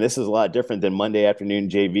 man, this is a lot different than Monday afternoon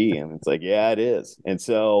JV. And it's like, yeah, it is. And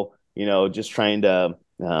so, just trying to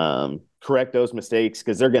correct those mistakes,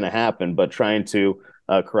 because they're going to happen, but trying to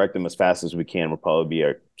correct them as fast as we can will probably be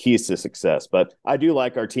our keys to success. But I do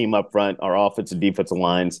like our team up front, our offensive and defensive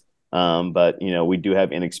lines. But, we do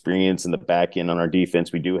have inexperience in the back end on our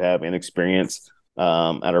defense. We do have inexperience at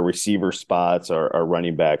our receiver spots, our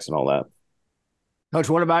running backs and all that. Coach,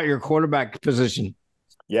 what about your quarterback position?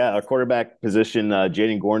 Yeah, our quarterback position,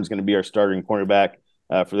 Jaden Gordon's going to be our starting quarterback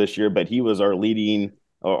for this year, but he was our leading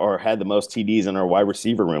or had the most TDs in our wide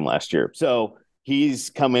receiver room last year. So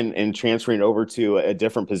he's coming and transferring over to a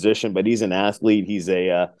different position, but he's an athlete. He's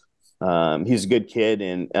a he's a good kid,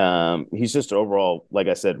 and he's just overall, like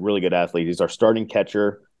I said, really good athlete. He's our starting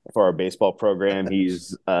catcher for our baseball program.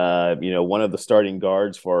 He's one of the starting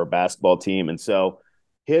guards for our basketball team, and so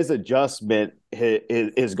his adjustment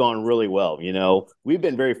has gone really well. We've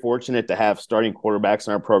been very fortunate to have starting quarterbacks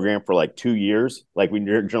in our program for like 2 years. Like we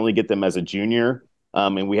generally get them as a junior,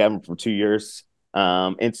 and we have them for 2 years.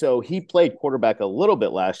 And so he played quarterback a little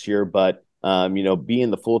bit last year, but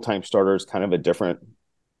being the full-time starter is kind of a different,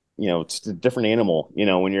 it's a different animal,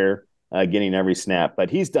 when you're getting every snap.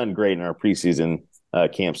 But he's done great in our preseason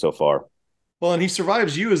camp so far. Well, and he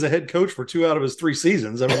survives you as a head coach for 2 out of his 3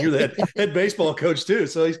 seasons. I mean, you're the head baseball coach too,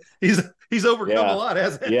 so he's overcome a lot,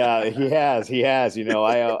 hasn't he? Yeah, he has.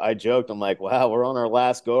 I joked, I'm like, wow, we're on our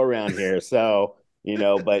last go around here. So,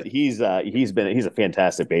 but he's a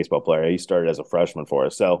fantastic baseball player. He started as a freshman for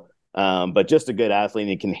us. So, but just a good athlete,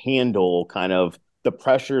 and he can handle kind of the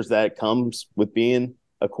pressures that comes with being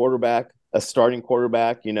a quarterback, a starting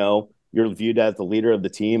quarterback. You're viewed as the leader of the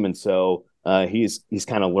team, and so he's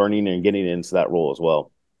kind of learning and getting into that role as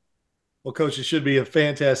well. Well, Coach, it should be a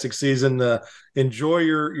fantastic season. Enjoy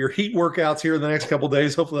your heat workouts here in the next couple of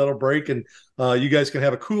days. Hopefully that'll break, and you guys can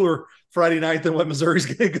have a cooler Friday night than what Missouri's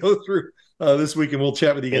going to go through this week, and we'll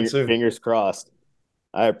chat with you again soon. Fingers crossed.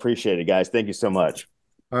 I appreciate it, guys. Thank you so much.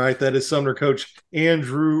 All right, that is Sumner coach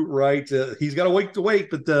Andrew Wright. He's got a week to wait,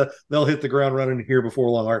 but they'll hit the ground running here before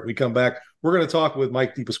long. All right, we come back. We're going to talk with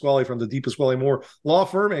Mike DePasquale from the DePasquale Moore Law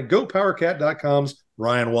Firm and GoPowerCat.com's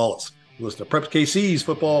Ryan Wallace. Listen to Preps KC's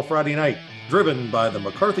Football Friday Night, driven by the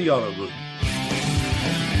McCarthy Auto Group.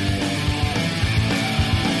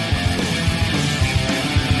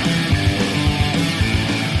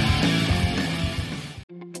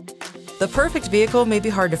 The perfect vehicle may be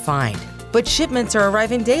hard to find, but shipments are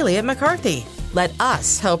arriving daily at McCarthy. Let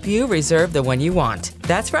us help you reserve the one you want.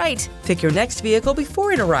 That's right. Pick your next vehicle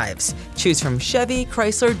before it arrives. Choose from Chevy,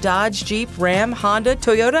 Chrysler, Dodge, Jeep, Ram, Honda,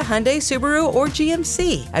 Toyota, Hyundai, Subaru, or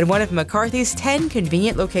GMC at one of McCarthy's 10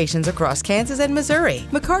 convenient locations across Kansas and Missouri.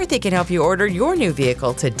 McCarthy can help you order your new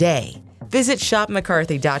vehicle today. Visit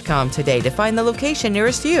shopmccarthy.com today to find the location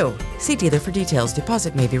nearest you. See dealer for details.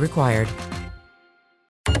 Deposit may be required.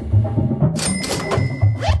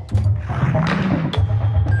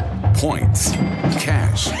 Points,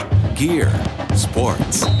 cash, gear,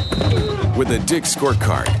 sports. With a Dick's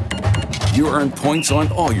Scorecard, you earn points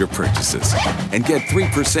on all your purchases and get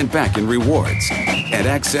 3% back in rewards and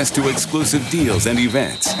access to exclusive deals and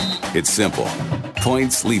events. It's simple.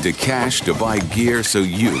 Points lead to cash to buy gear so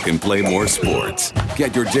you can play more sports.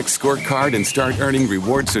 Get your Dick's Scorecard and start earning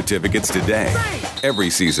reward certificates today. Every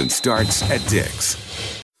season starts at Dick's.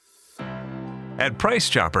 At Price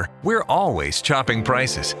Chopper, we're always chopping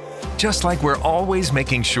prices, just like we're always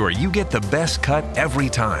making sure you get the best cut every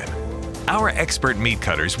time. Our expert meat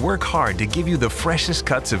cutters work hard to give you the freshest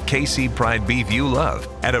cuts of KC Pride beef you love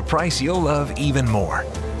at a price you'll love even more.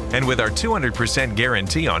 And with our 200%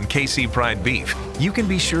 guarantee on KC Pride beef, you can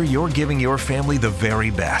be sure you're giving your family the very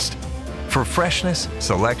best. For freshness,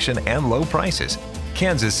 selection, and low prices,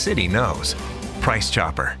 Kansas City knows. Price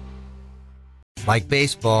Chopper. Like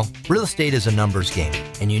baseball, real estate is a numbers game,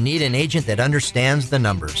 and you need an agent that understands the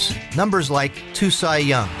numbers. Numbers like 2 Cy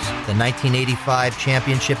Youngs, the 1985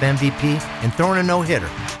 championship MVP, and throwing a no-hitter.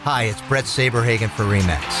 Hi, it's Brett Saberhagen for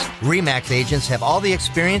RE/MAX. RE/MAX agents have all the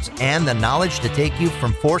experience and the knowledge to take you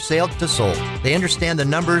from for sale to sold. They understand the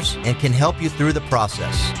numbers and can help you through the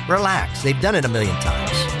process. Relax, they've done it a million times.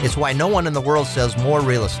 It's why no one in the world sells more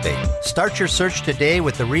real estate. Start your search today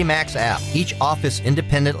with the RE/MAX app, each office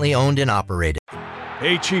independently owned and operated.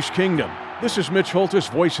 Hey, Chiefs Kingdom. This is Mitch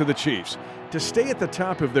Holtis, voice of the Chiefs. To stay at the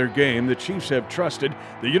top of their game, the Chiefs have trusted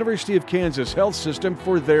the University of Kansas Health System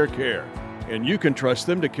for their care. And you can trust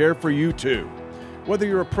them to care for you too. Whether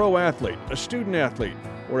you're a pro athlete, a student athlete,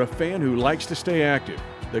 or a fan who likes to stay active,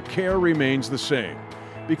 the care remains the same.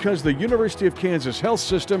 Because the University of Kansas Health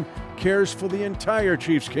System cares for the entire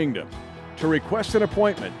Chiefs Kingdom. To request an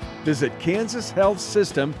appointment, visit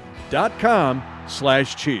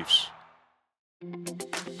kansashealthsystem.com/Chiefs.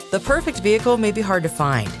 The perfect vehicle may be hard to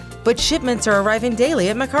find, but shipments are arriving daily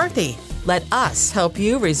at McCarthy. Let us help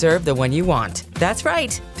you reserve the one you want. That's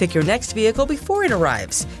right. Pick your next vehicle before it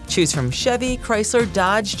arrives. Choose from Chevy, Chrysler,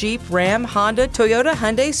 Dodge, Jeep, Ram, Honda, Toyota,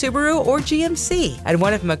 Hyundai, Subaru, or GMC at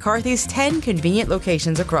one of McCarthy's 10 convenient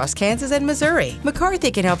locations across Kansas and Missouri. McCarthy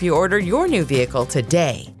can help you order your new vehicle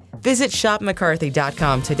today. Visit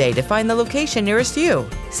shopmccarthy.com today to find the location nearest you.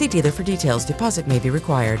 See dealer for details. Deposit may be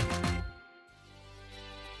required.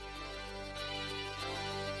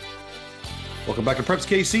 Welcome back to Preps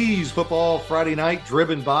KC's Football Friday Night,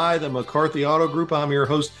 driven by the McCarthy Auto Group. I'm your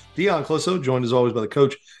host, Dion Closso, joined as always by the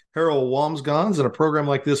coach, Harold Wamsgans. And a program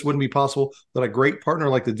like this wouldn't be possible without a great partner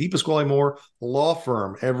like the DePasquale Moore Law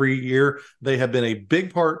Firm. Every year, they have been a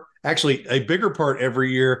big part, actually a bigger part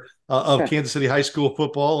every year of Kansas City high school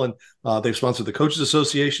football. And they've sponsored the Coaches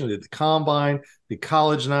Association, they did the Combine, the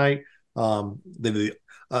College Night, they did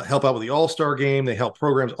help out with the All-Star Game. They help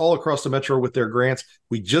programs all across the metro with their grants.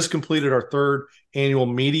 We just completed our 3rd annual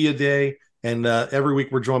Media Day, and every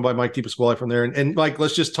week we're joined by Mike DePasquale from there. And Mike,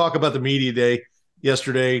 let's just talk about the Media Day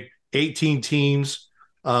yesterday. 18 teams.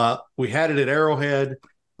 We had it at Arrowhead.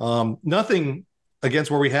 Nothing against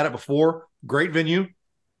where we had it before. Great venue.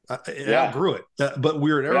 It outgrew it. But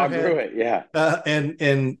we were at Arrowhead. Outgrew it, yeah.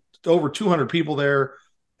 And over 200 people there.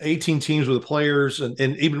 18 teams with the players and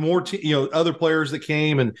even more, other players that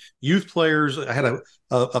came and youth players. I had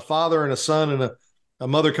a father and a son and a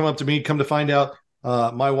mother come up to me, come to find out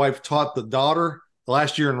my wife taught the daughter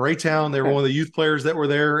last year in Raytown. They were one of the youth players that were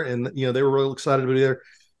there, and, they were really excited to be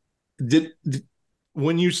there.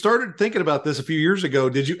 When you started thinking about this a few years ago,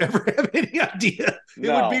 did you ever have any idea it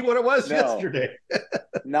would be what it was yesterday?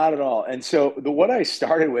 Not at all. And so what I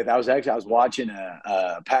started with, I was watching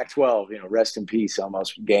a Pac-12, rest in peace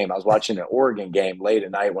almost game. I was watching an Oregon game late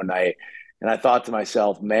at night one night, and I thought to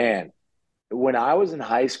myself, man, when I was in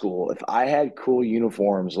high school, if I had cool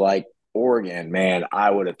uniforms like Oregon, man, I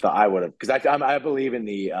would have, because I believe in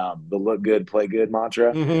the look good, play good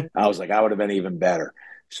mantra. Mm-hmm. I was like, I would have been even better.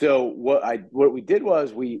 So what we did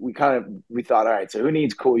was we thought, all right, so who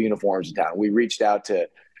needs cool uniforms in town? We reached out to,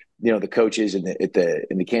 the coaches in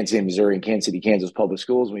the Kansas City, Missouri and Kansas City, Kansas public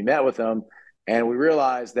schools. We met with them, and we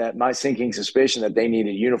realized that my sinking suspicion that they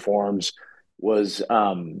needed uniforms was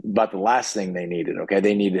about the last thing they needed. Okay,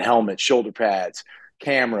 they needed helmets, shoulder pads,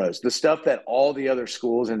 cameras, the stuff that all the other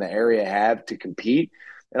schools in the area have to compete.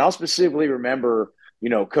 And I'll specifically remember,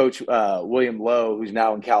 Coach William Lowe, who's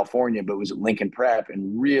now in California, but was at Lincoln Prep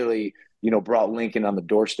and really, brought Lincoln on the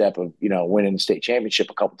doorstep of, winning the state championship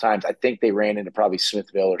a couple times. I think they ran into probably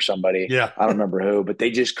Smithville or somebody. Yeah. I don't remember who, but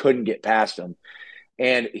they just couldn't get past them.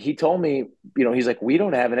 And he told me, he's like, we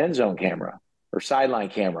don't have an end zone camera or sideline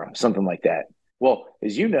camera, something like that. Well,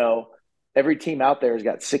 as you know, every team out there has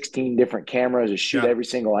got 16 different cameras to shoot every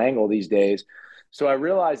single angle these days. So I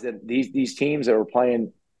realized that these teams that were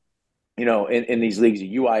playing, in these leagues,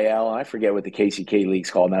 the UIL, and I forget what the KCK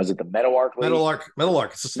league's called now. Is it the Meadowlark League?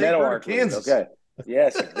 Meadowlark. It's the state bird of Kansas. Okay.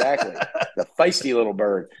 Yes, exactly. The feisty little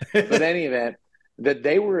bird. But in any event, that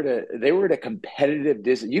they were at a competitive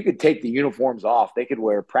distance. You could take the uniforms off. They could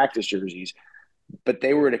wear practice jerseys, but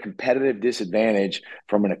they were at a competitive disadvantage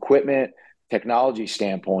from an equipment technology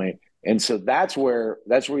standpoint. And so that's where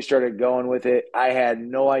we started going with it. I had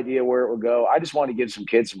no idea where it would go. I just wanted to give some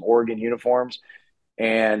kids some Oregon uniforms,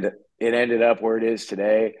 and it ended up where it is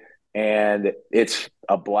today. And it's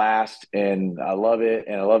a blast, and I love it.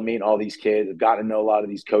 And I love meeting all these kids. I've gotten to know a lot of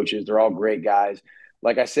these coaches. They're all great guys.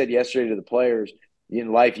 Like I said yesterday to the players,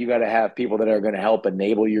 in life, you got to have people that are going to help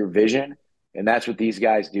enable your vision. And that's what these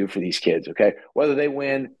guys do for these kids. Okay. Whether they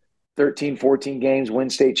win 13, 14 games, win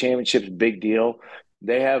state championships, big deal.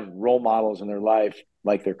 They have role models in their life,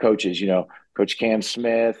 like their coaches, Coach Cam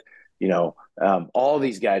Smith, all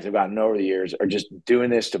these guys I've gotten over the years are just doing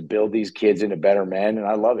this to build these kids into better men. And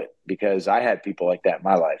I love it because I had people like that in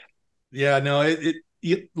my life. Yeah, no, it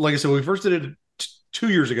like I said, we first did it 2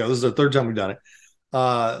 years ago. This is the 3rd time we've done it.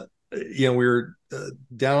 We were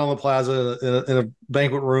down on the plaza in a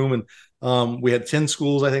banquet room, and we had 10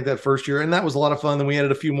 schools, I think, that first year. And that was a lot of fun. Then we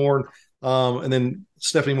added a few more. And then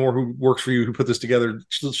Stephanie Moore, who works for you, who put this together,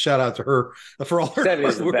 shout out to her for all her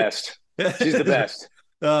Stephanie's the best. She's the best.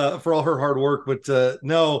 For all her hard work. But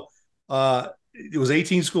it was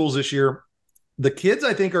 18 schools this year. The kids,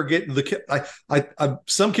 I think, are getting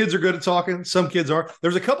some kids are good at talking. Some kids aren't.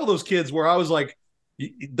 There's a couple of those kids where I was like, I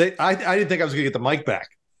didn't think I was going to get the mic back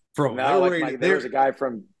from. No, there was a guy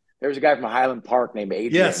from Highland Park named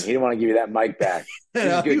Adrian. Yes. He didn't want to give you that mic back. He's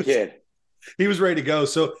a good kid. He was ready to go.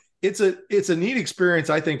 So it's a neat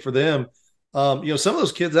experience, I think, for them. Some of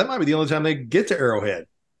those kids, that might be the only time they get to Arrowhead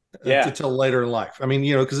until later in life. I mean,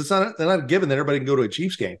 because they're not given that everybody can go to a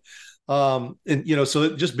Chiefs game. So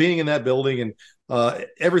just being in that building and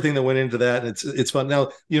everything that went into that, and it's fun. Now,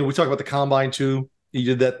 we talk about the Combine too.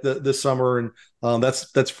 You did that this summer, and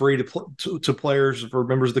that's free to players for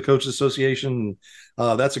members of the Coaches Association.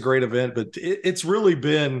 That's a great event, but it's really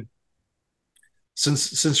been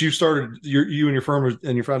since you started you and your firm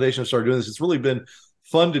and your foundation started doing this. It's really been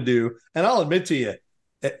fun to do, and I'll admit to you,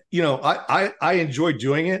 I enjoy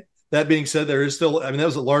doing it. That being said, there is still, that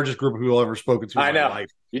was the largest group of people I've ever spoken to in my life.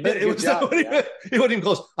 You did a It good was job. it wasn't even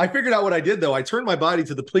close. I figured out what I did though. I turned my body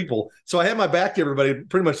to the people, so I had my back to everybody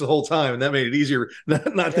pretty much the whole time, and that made it easier. Not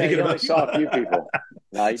thinking you about only saw a few people.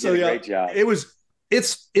 No, you did a great job.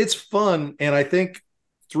 It's fun, and I think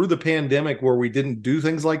through the pandemic where we didn't do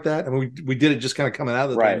things like that, I mean, we did it just kind of coming out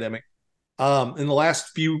of the pandemic. In the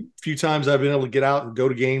last few times I've been able to get out and go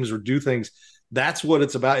to games or do things, that's what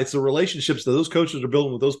it's about. It's the relationships that those coaches are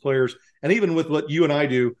building with those players, and even with what you and I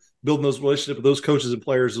do, building those relationships with those coaches and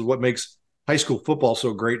players is what makes high school football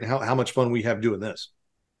so great, and how much fun we have doing this.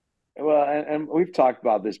 Well, and we've talked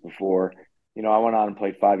about this before. You know, I went on and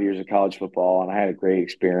played 5 years of college football, and I had a great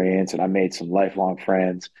experience, and I made some lifelong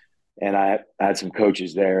friends, and I had some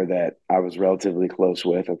coaches there that I was relatively close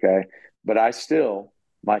with, okay? But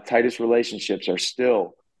my tightest relationships are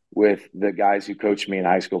still with the guys who coached me in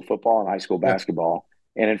high school football and high school basketball.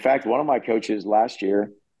 And in fact, one of my coaches last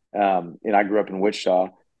year, and I grew up in Wichita,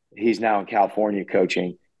 he's now in California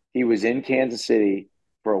coaching. He was in Kansas City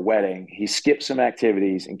for a wedding. He skipped some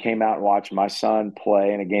activities and came out and watched my son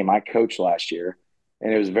play in a game I coached last year.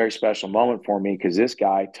 And it was a very special moment for me because this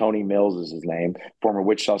guy, Tony Mills is his name, former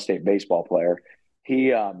Wichita State baseball player.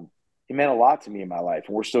 He meant a lot to me in my life,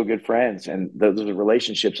 and we're still good friends. And those are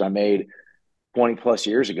relationships I made 20 plus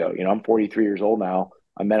years ago. You know, I'm 43 years old now.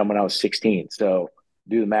 I met him when I was 16. So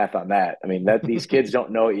do the math on that. I mean, these kids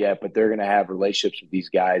don't know it yet, but they're going to have relationships with these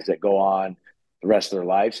guys that go on the rest of their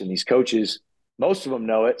lives. And these coaches, most of them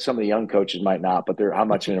know it. Some of the young coaches might not, but how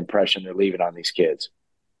much of an impression they're leaving on these kids.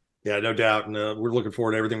 Yeah, no doubt. And we're looking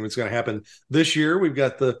forward to everything that's going to happen this year. We've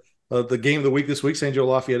got the game of the week this week. St. Joe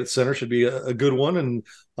Lafayette at center should be a good one. And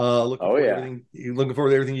looking forward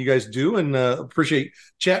to everything you guys do. And appreciate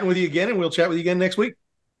chatting with you again. And we'll chat with you again next week.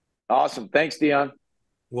 Awesome. Thanks, Dion.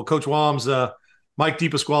 Well, Coach Wams, Mike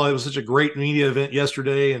DePasquale, it was such a great media event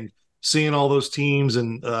yesterday, and seeing all those teams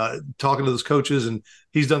and talking to those coaches. And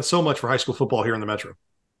he's done so much for high school football here in the Metro.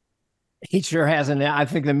 He sure has. And I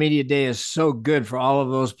think the media day is so good for all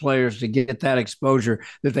of those players to get that exposure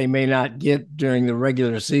that they may not get during the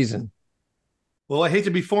regular season. Well, I hate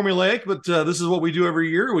to be formulaic, but this is what we do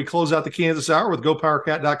every year. We close out the Kansas Hour with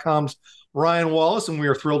GoPowerCat.com's Ryan Wallace, and we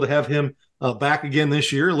are thrilled to have him back again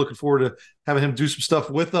this year. Looking forward to having him do some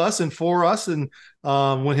stuff with us and for us, and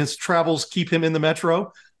when his travels keep him in the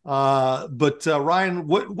Metro. But Ryan,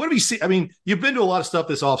 what have you seen? I mean, you've been to a lot of stuff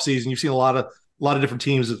this offseason. You've seen a lot of different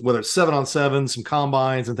teams, whether it's 7-on-7, some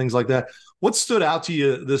combines and things like that. What stood out to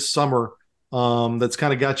you this summer that's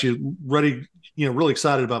kind of got you ready, really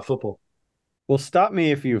excited about football? Well, stop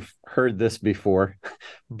me if you've heard this before,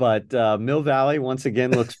 but Mill Valley once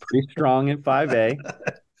again looks pretty strong in 5A.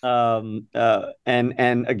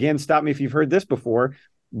 And again, stop me if you've heard this before.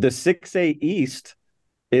 The 6A East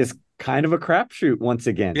is kind of a crapshoot once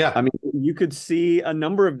again. Yeah. I mean, you could see a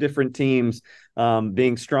number of different teams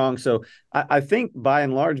being strong. So I think by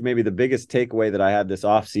and large, maybe the biggest takeaway that I had this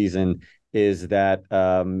offseason is that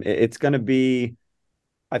it's going to be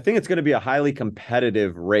a highly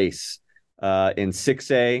competitive race in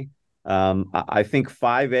 6A. I think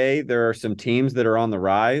 5A, there are some teams that are on the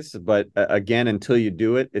rise, but again, until you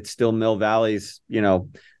do it, it's still Mill Valley's,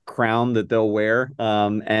 crown that they'll wear.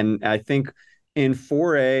 And I think in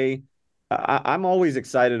 4A, I'm always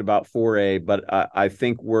excited about 4A, but I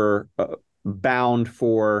think we're bound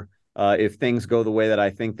for, if things go the way that I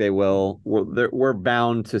think they will, we're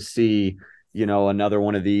bound to see, another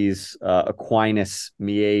one of these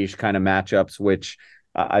Aquinas-Miege kind of matchups, which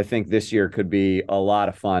I think this year could be a lot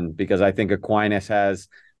of fun because I think Aquinas has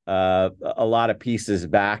a lot of pieces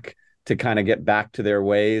back to kind of get back to their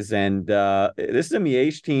ways. And this is a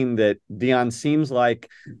Miege team that, Dion, seems like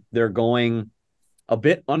they're going a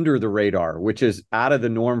bit under the radar, which is out of the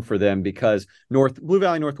norm for them because Blue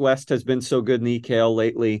Valley Northwest has been so good in the EKL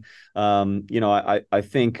lately. I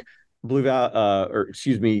think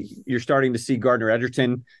you're starting to see Gardner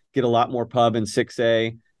Edgerton get a lot more pub in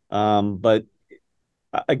 6A. But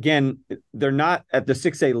again, they're not at the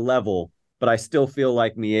 6A level, but I still feel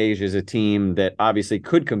like Miege is a team that obviously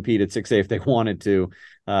could compete at 6A if they wanted to.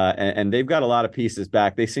 And they've got a lot of pieces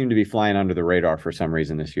back. They seem to be flying under the radar for some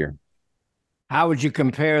reason this year. How would you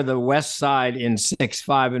compare the West side in 6,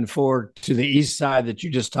 5, and 4 to the East side that you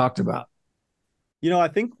just talked about? I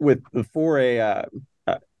think with the 4A,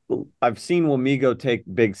 I've seen Wamego take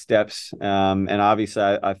big steps. And obviously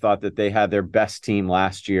I thought that they had their best team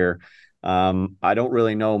last year. I don't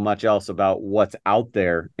really know much else about what's out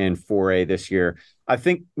there in 4A this year. I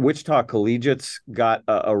think Wichita Collegiate's got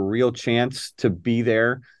a real chance to be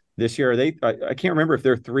there this year. I can't remember if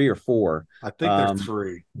they're 3 or 4. I think they're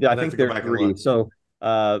 3. Yeah, I think they're 3. So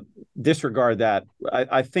disregard that.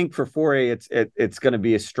 I think for 4A, it's going to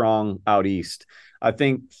be a strong out east. I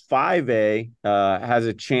think 5A has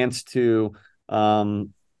a chance to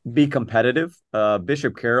be competitive.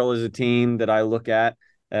 Bishop Carroll is a team that I look at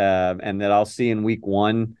and that I'll see in week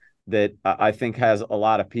 1 that I think has a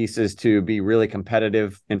lot of pieces to be really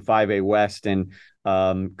competitive in 5A West and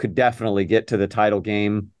could definitely get to the title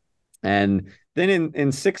game. And then in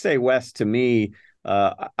 6A West, to me,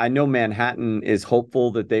 I know Manhattan is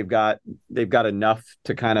hopeful that they've got enough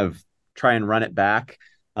to kind of try and run it back.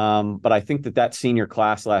 But I think that senior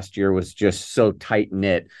class last year was just so tight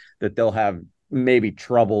knit that they'll have maybe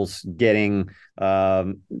troubles getting, I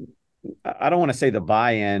don't want to say the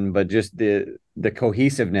buy-in, but just the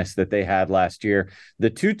cohesiveness that they had last year. The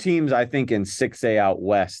two teams I think in 6A out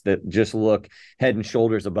West that just look head and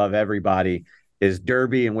shoulders above everybody is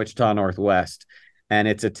Derby and Wichita Northwest. And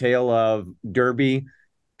it's a tale of Derby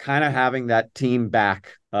kind of having that team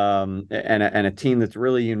back and a team that's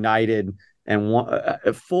really united and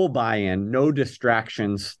a full buy-in, no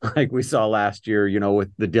distractions like we saw last year, with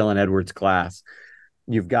the Dylan Edwards class.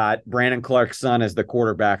 You've got Brandon Clark's son as the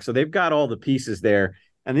quarterback. So they've got all the pieces there.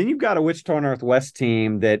 And then you've got a Wichita Northwest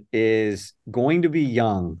team that is going to be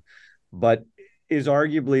young, but is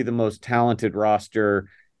arguably the most talented roster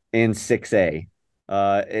in 6A,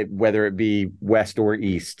 whether it be West or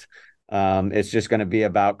East. It's just going to be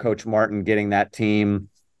about Coach Martin getting that team,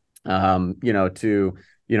 to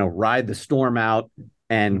ride the storm out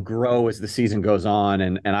and grow as the season goes on.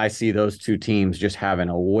 And I see those two teams just having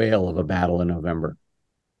a whale of a battle in November.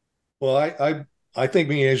 Well, I think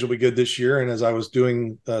Miege will be good this year. And as I was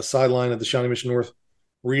doing sideline at the Shawnee Mission North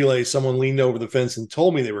relay, someone leaned over the fence and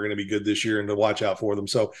told me they were going to be good this year and to watch out for them.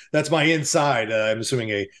 So that's my inside. I'm assuming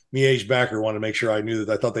a Miege backer wanted to make sure I knew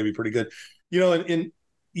that I thought they'd be pretty good. And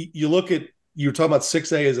you look at, you were talking about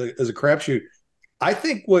 6A as a crapshoot. I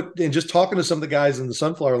think and just talking to some of the guys in the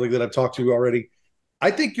Sunflower League that I've talked to already,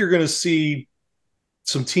 I think you're going to see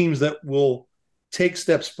some teams that will take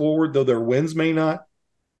steps forward, though their wins may not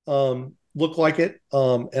look like it.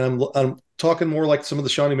 And I'm talking more like some of the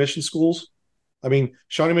Shawnee Mission schools. I mean,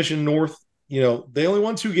 Shawnee Mission North, they only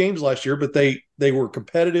won 2 games last year, but they were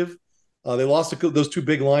competitive. They lost to those 2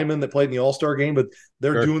 big linemen that played in the All-Star game, but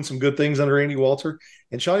they're doing some good things under Andy Walter.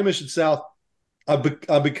 And Shawnee Mission South,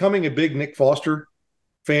 I'm becoming a big Nick Foster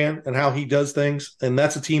fan and how he does things. And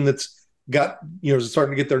that's a team that's got,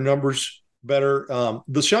 starting to get their numbers better.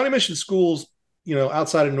 The Shawnee Mission schools,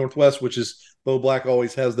 outside of Northwest, which is Bo Black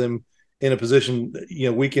always has them in a position,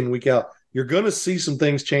 week in, week out. You're going to see some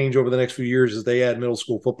things change over the next few years as they add middle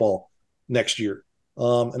school football next year.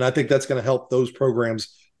 And I think that's going to help those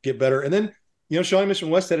programs get better. And then, Shawnee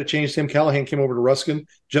Mission West had a change. Tim Callahan came over to Ruskin.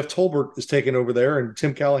 Jeff Tolbert is taking over there. And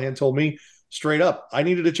Tim Callahan told me straight up, I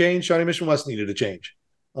needed a change. Shawnee Mission West needed a change.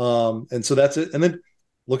 And so that's it. And then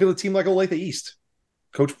look at a team like Olathe East.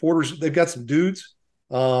 Coach Porter's, they've got some dudes.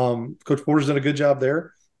 Coach Porter's done a good job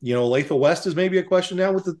there. Olathe West is maybe a question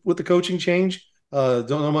now with the coaching change. Don't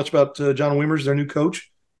know much about John Wiemers, their new coach.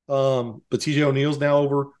 But TJ O'Neill's now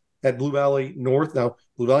over at Blue Valley North. Now,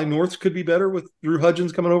 Blue Valley North could be better with Drew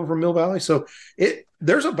Hudgens coming over from Mill Valley. So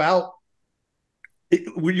we're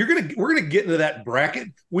gonna get into that bracket.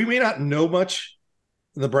 We may not know much.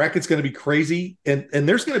 The bracket's going to be crazy, and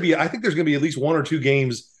there's going to be, I think there's going to be at least 1 or 2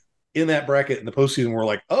 games in that bracket in the postseason where we're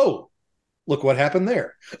like, oh, look what happened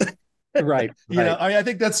there. Right. I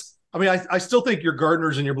think that's. I mean, I still think your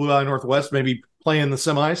Gardners and your Blue Valley Northwest maybe playing the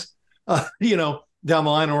semis, down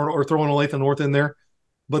the line or throwing Olathe North in there.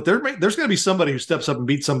 But there's going to be somebody who steps up and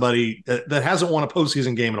beats somebody that hasn't won a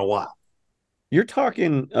postseason game in a while. You're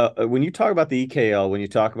talking when you talk about the EKL, when you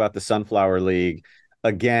talk about the Sunflower League,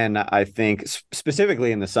 again, I think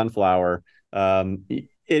specifically in the Sunflower,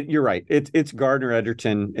 you're right. It's Gardner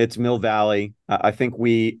Edgerton, it's Mill Valley. I think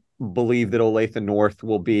we believe that Olathe North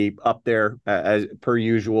will be up there as per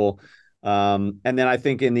usual. And then I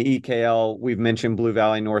think in the EKL, we've mentioned Blue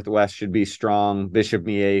Valley Northwest should be strong, Bishop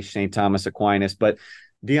Miege, St. Thomas Aquinas. But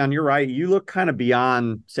Dion, you're right. You look kind of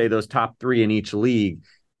beyond, say, those top 3 in each league.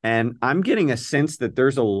 And I'm getting a sense that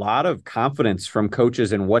there's a lot of confidence from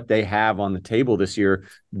coaches in what they have on the table this year,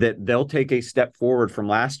 that they'll take a step forward from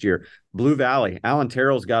last year. Blue Valley, Alan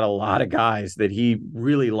Terrell's got a lot of guys that he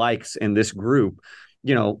really likes in this group.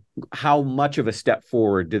 How much of a step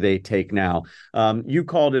forward do they take now? You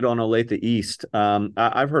called it on Olathe East.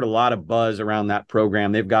 I've heard a lot of buzz around that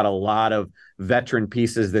program. They've got a lot of veteran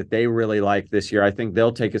pieces that they really like this year. I think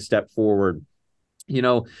they'll take a step forward.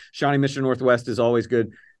 Shawnee Mission Northwest is always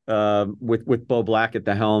good. with Bo Black at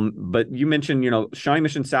the helm. But you mentioned, Shawnee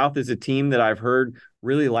Mission South is a team that I've heard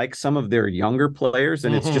really like some of their younger players,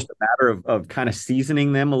 and it's just a matter of kind of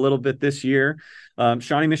seasoning them a little bit this year.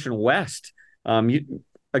 Shawnee Mission West,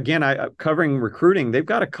 covering recruiting, they've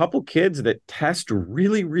got a couple kids that test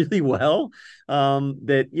really, really well.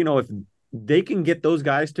 That, if they can get those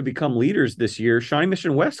guys to become leaders this year, Shawnee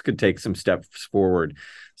Mission West could take some steps forward.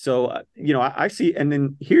 So, I see. And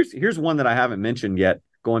then here's one that I haven't mentioned yet,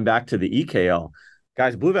 going back to the EKL.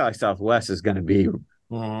 Guys, Blue Valley Southwest is going to be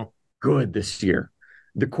good this year.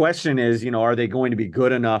 The question is, are they going to be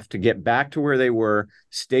good enough to get back to where they were,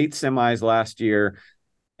 state semis last year,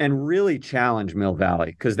 and really challenge Mill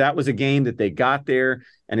Valley? Because that was a game that they got there,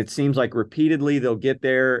 and it seems like repeatedly they'll get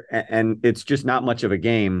there, and it's just not much of a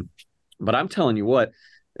game. But I'm telling you what,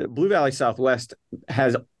 Blue Valley Southwest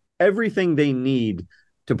has everything they need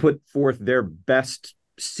to put forth their best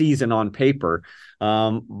season on paper.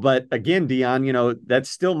 But again, Dion, that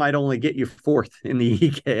still might only get you fourth in the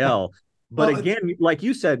EKL. But again, like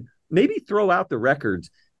you said, maybe throw out the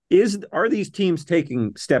records. Are these teams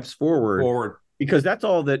taking steps forward? Because that's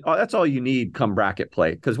all you need come bracket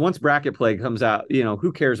play. Because once bracket play comes out,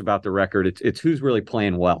 who cares about the record? It's who's really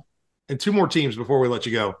playing well. And two more teams before we let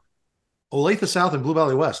you go. Olathe South and Blue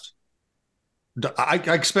Valley West. I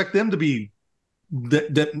expect them to be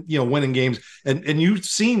winning games. And you've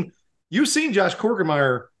seen Josh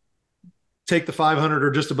Korkemeyer take the 500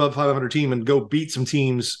 or just above 500 team and go beat some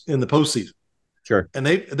teams in the postseason. Sure. And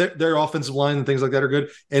their offensive line and things like that are good.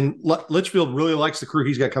 And Litchfield really likes the crew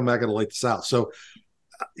he's got come back at Olathe South. So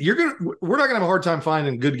we're not gonna have a hard time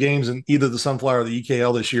finding good games in either the Sunflower or the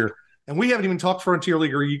EKL this year. And we haven't even talked Frontier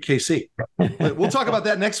League or UKC. We'll talk about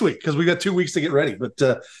that next week because we've got 2 weeks to get ready. But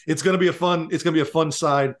it's going to be a fun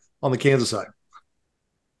side on the Kansas side.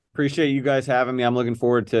 Appreciate you guys having me. I'm looking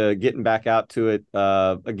forward to getting back out to it.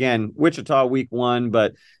 Again, Wichita week 1,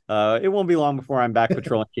 but it won't be long before I'm back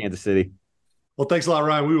patrolling Kansas City. Well, thanks a lot,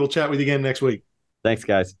 Ryan. We will chat with you again next week. Thanks,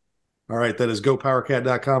 guys. All right. That is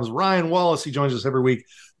GoPowerCat.com's Ryan Wallace. He joins us every week.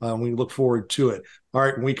 We look forward to it. All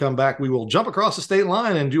right. When we come back, we will jump across the state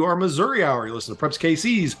line and do our Missouri Hour. You listen to Preps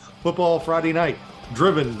KC's Football Friday Night,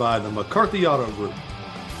 driven by the McCarthy Auto Group.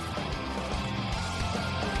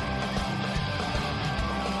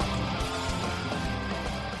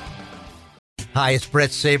 Hi, it's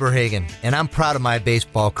Brett Saberhagen, and I'm proud of my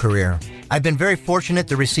baseball career. I've been very fortunate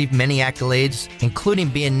to receive many accolades, including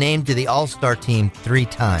being named to the All-Star team 3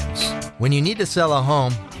 times. When you need to sell a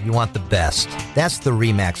home, you want the best. That's the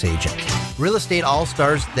RE/MAX agent. Real estate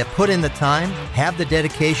all-stars that put in the time, have the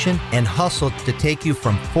dedication, and hustle to take you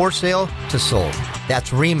from for sale to sold.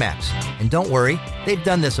 That's RE/MAX. And don't worry, they've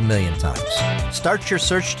done this a million times. Start your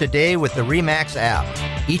search today with the RE/MAX app.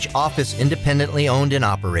 Each office independently owned and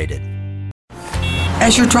operated.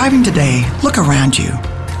 As you're driving today, look around you.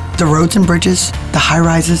 The roads and bridges, the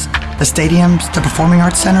high-rises, the stadiums, the Performing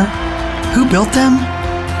Arts Center. Who built them?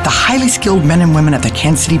 The highly skilled men and women at the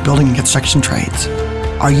Kansas City Building and Construction Trades.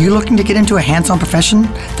 Are you looking to get into a hands-on profession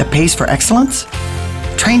that pays for excellence?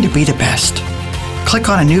 Train to be the best. Click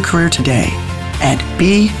on a new career today at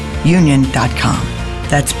beunion.com.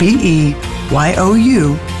 That's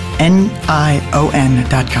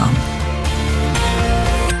BEYOUNION.com.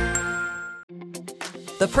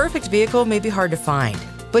 The perfect vehicle may be hard to find,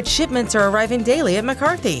 but shipments are arriving daily at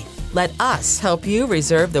McCarthy. Let us help you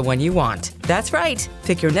reserve the one you want. That's right.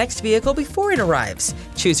 Pick your next vehicle before it arrives.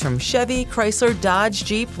 Choose from Chevy, Chrysler, Dodge,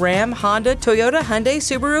 Jeep, Ram, Honda, Toyota, Hyundai,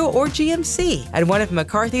 Subaru, or GMC at one of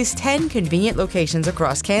McCarthy's 10 convenient locations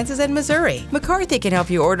across Kansas and Missouri. McCarthy can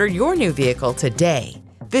help you order your new vehicle today.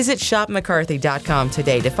 Visit shopmccarthy.com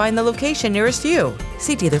today to find the location nearest you.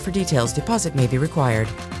 See dealer for details. Deposit may be required.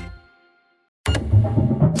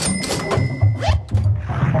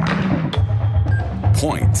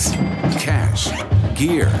 Points, cash,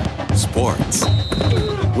 gear, sports.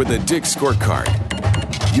 With a Dick's Scorecard,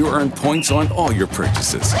 you earn points on all your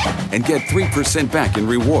purchases and get 3% back in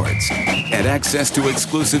rewards and access to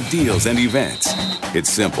exclusive deals and events. It's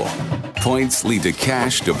simple. Points lead to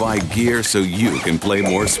cash to buy gear so you can play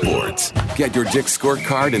more sports. Get your Dick's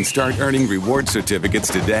Scorecard and start earning reward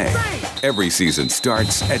certificates today. Every season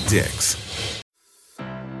starts at Dick's.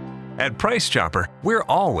 At Price Chopper, we're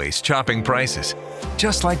always chopping prices,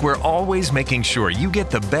 just like we're always making sure you get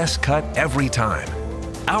the best cut every time.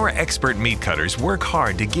 Our expert meat cutters work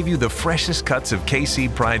hard to give you the freshest cuts of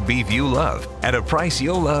KC Pride beef you love at a price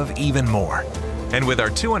you'll love even more. And with our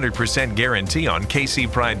 200% guarantee on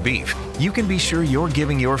KC Pride beef, you can be sure you're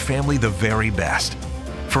giving your family the very best.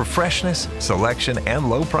 For freshness, selection, and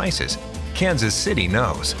low prices, Kansas City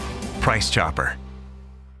knows. Price Chopper.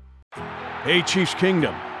 Hey, Chiefs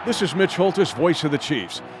Kingdom. This is Mitch Holthus, voice of the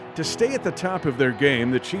Chiefs. To stay at the top of their game,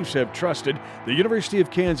 the Chiefs have trusted the University of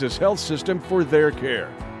Kansas Health System for their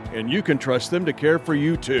care, and you can trust them to care for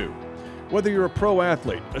you too. Whether you're a pro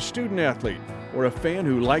athlete, a student athlete, or a fan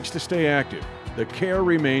who likes to stay active, the care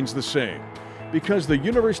remains the same. Because the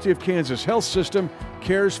University of Kansas Health System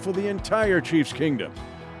cares for the entire Chiefs Kingdom.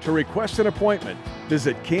 To request an appointment,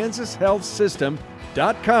 visit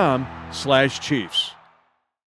kansashealthsystem.com/Chiefs.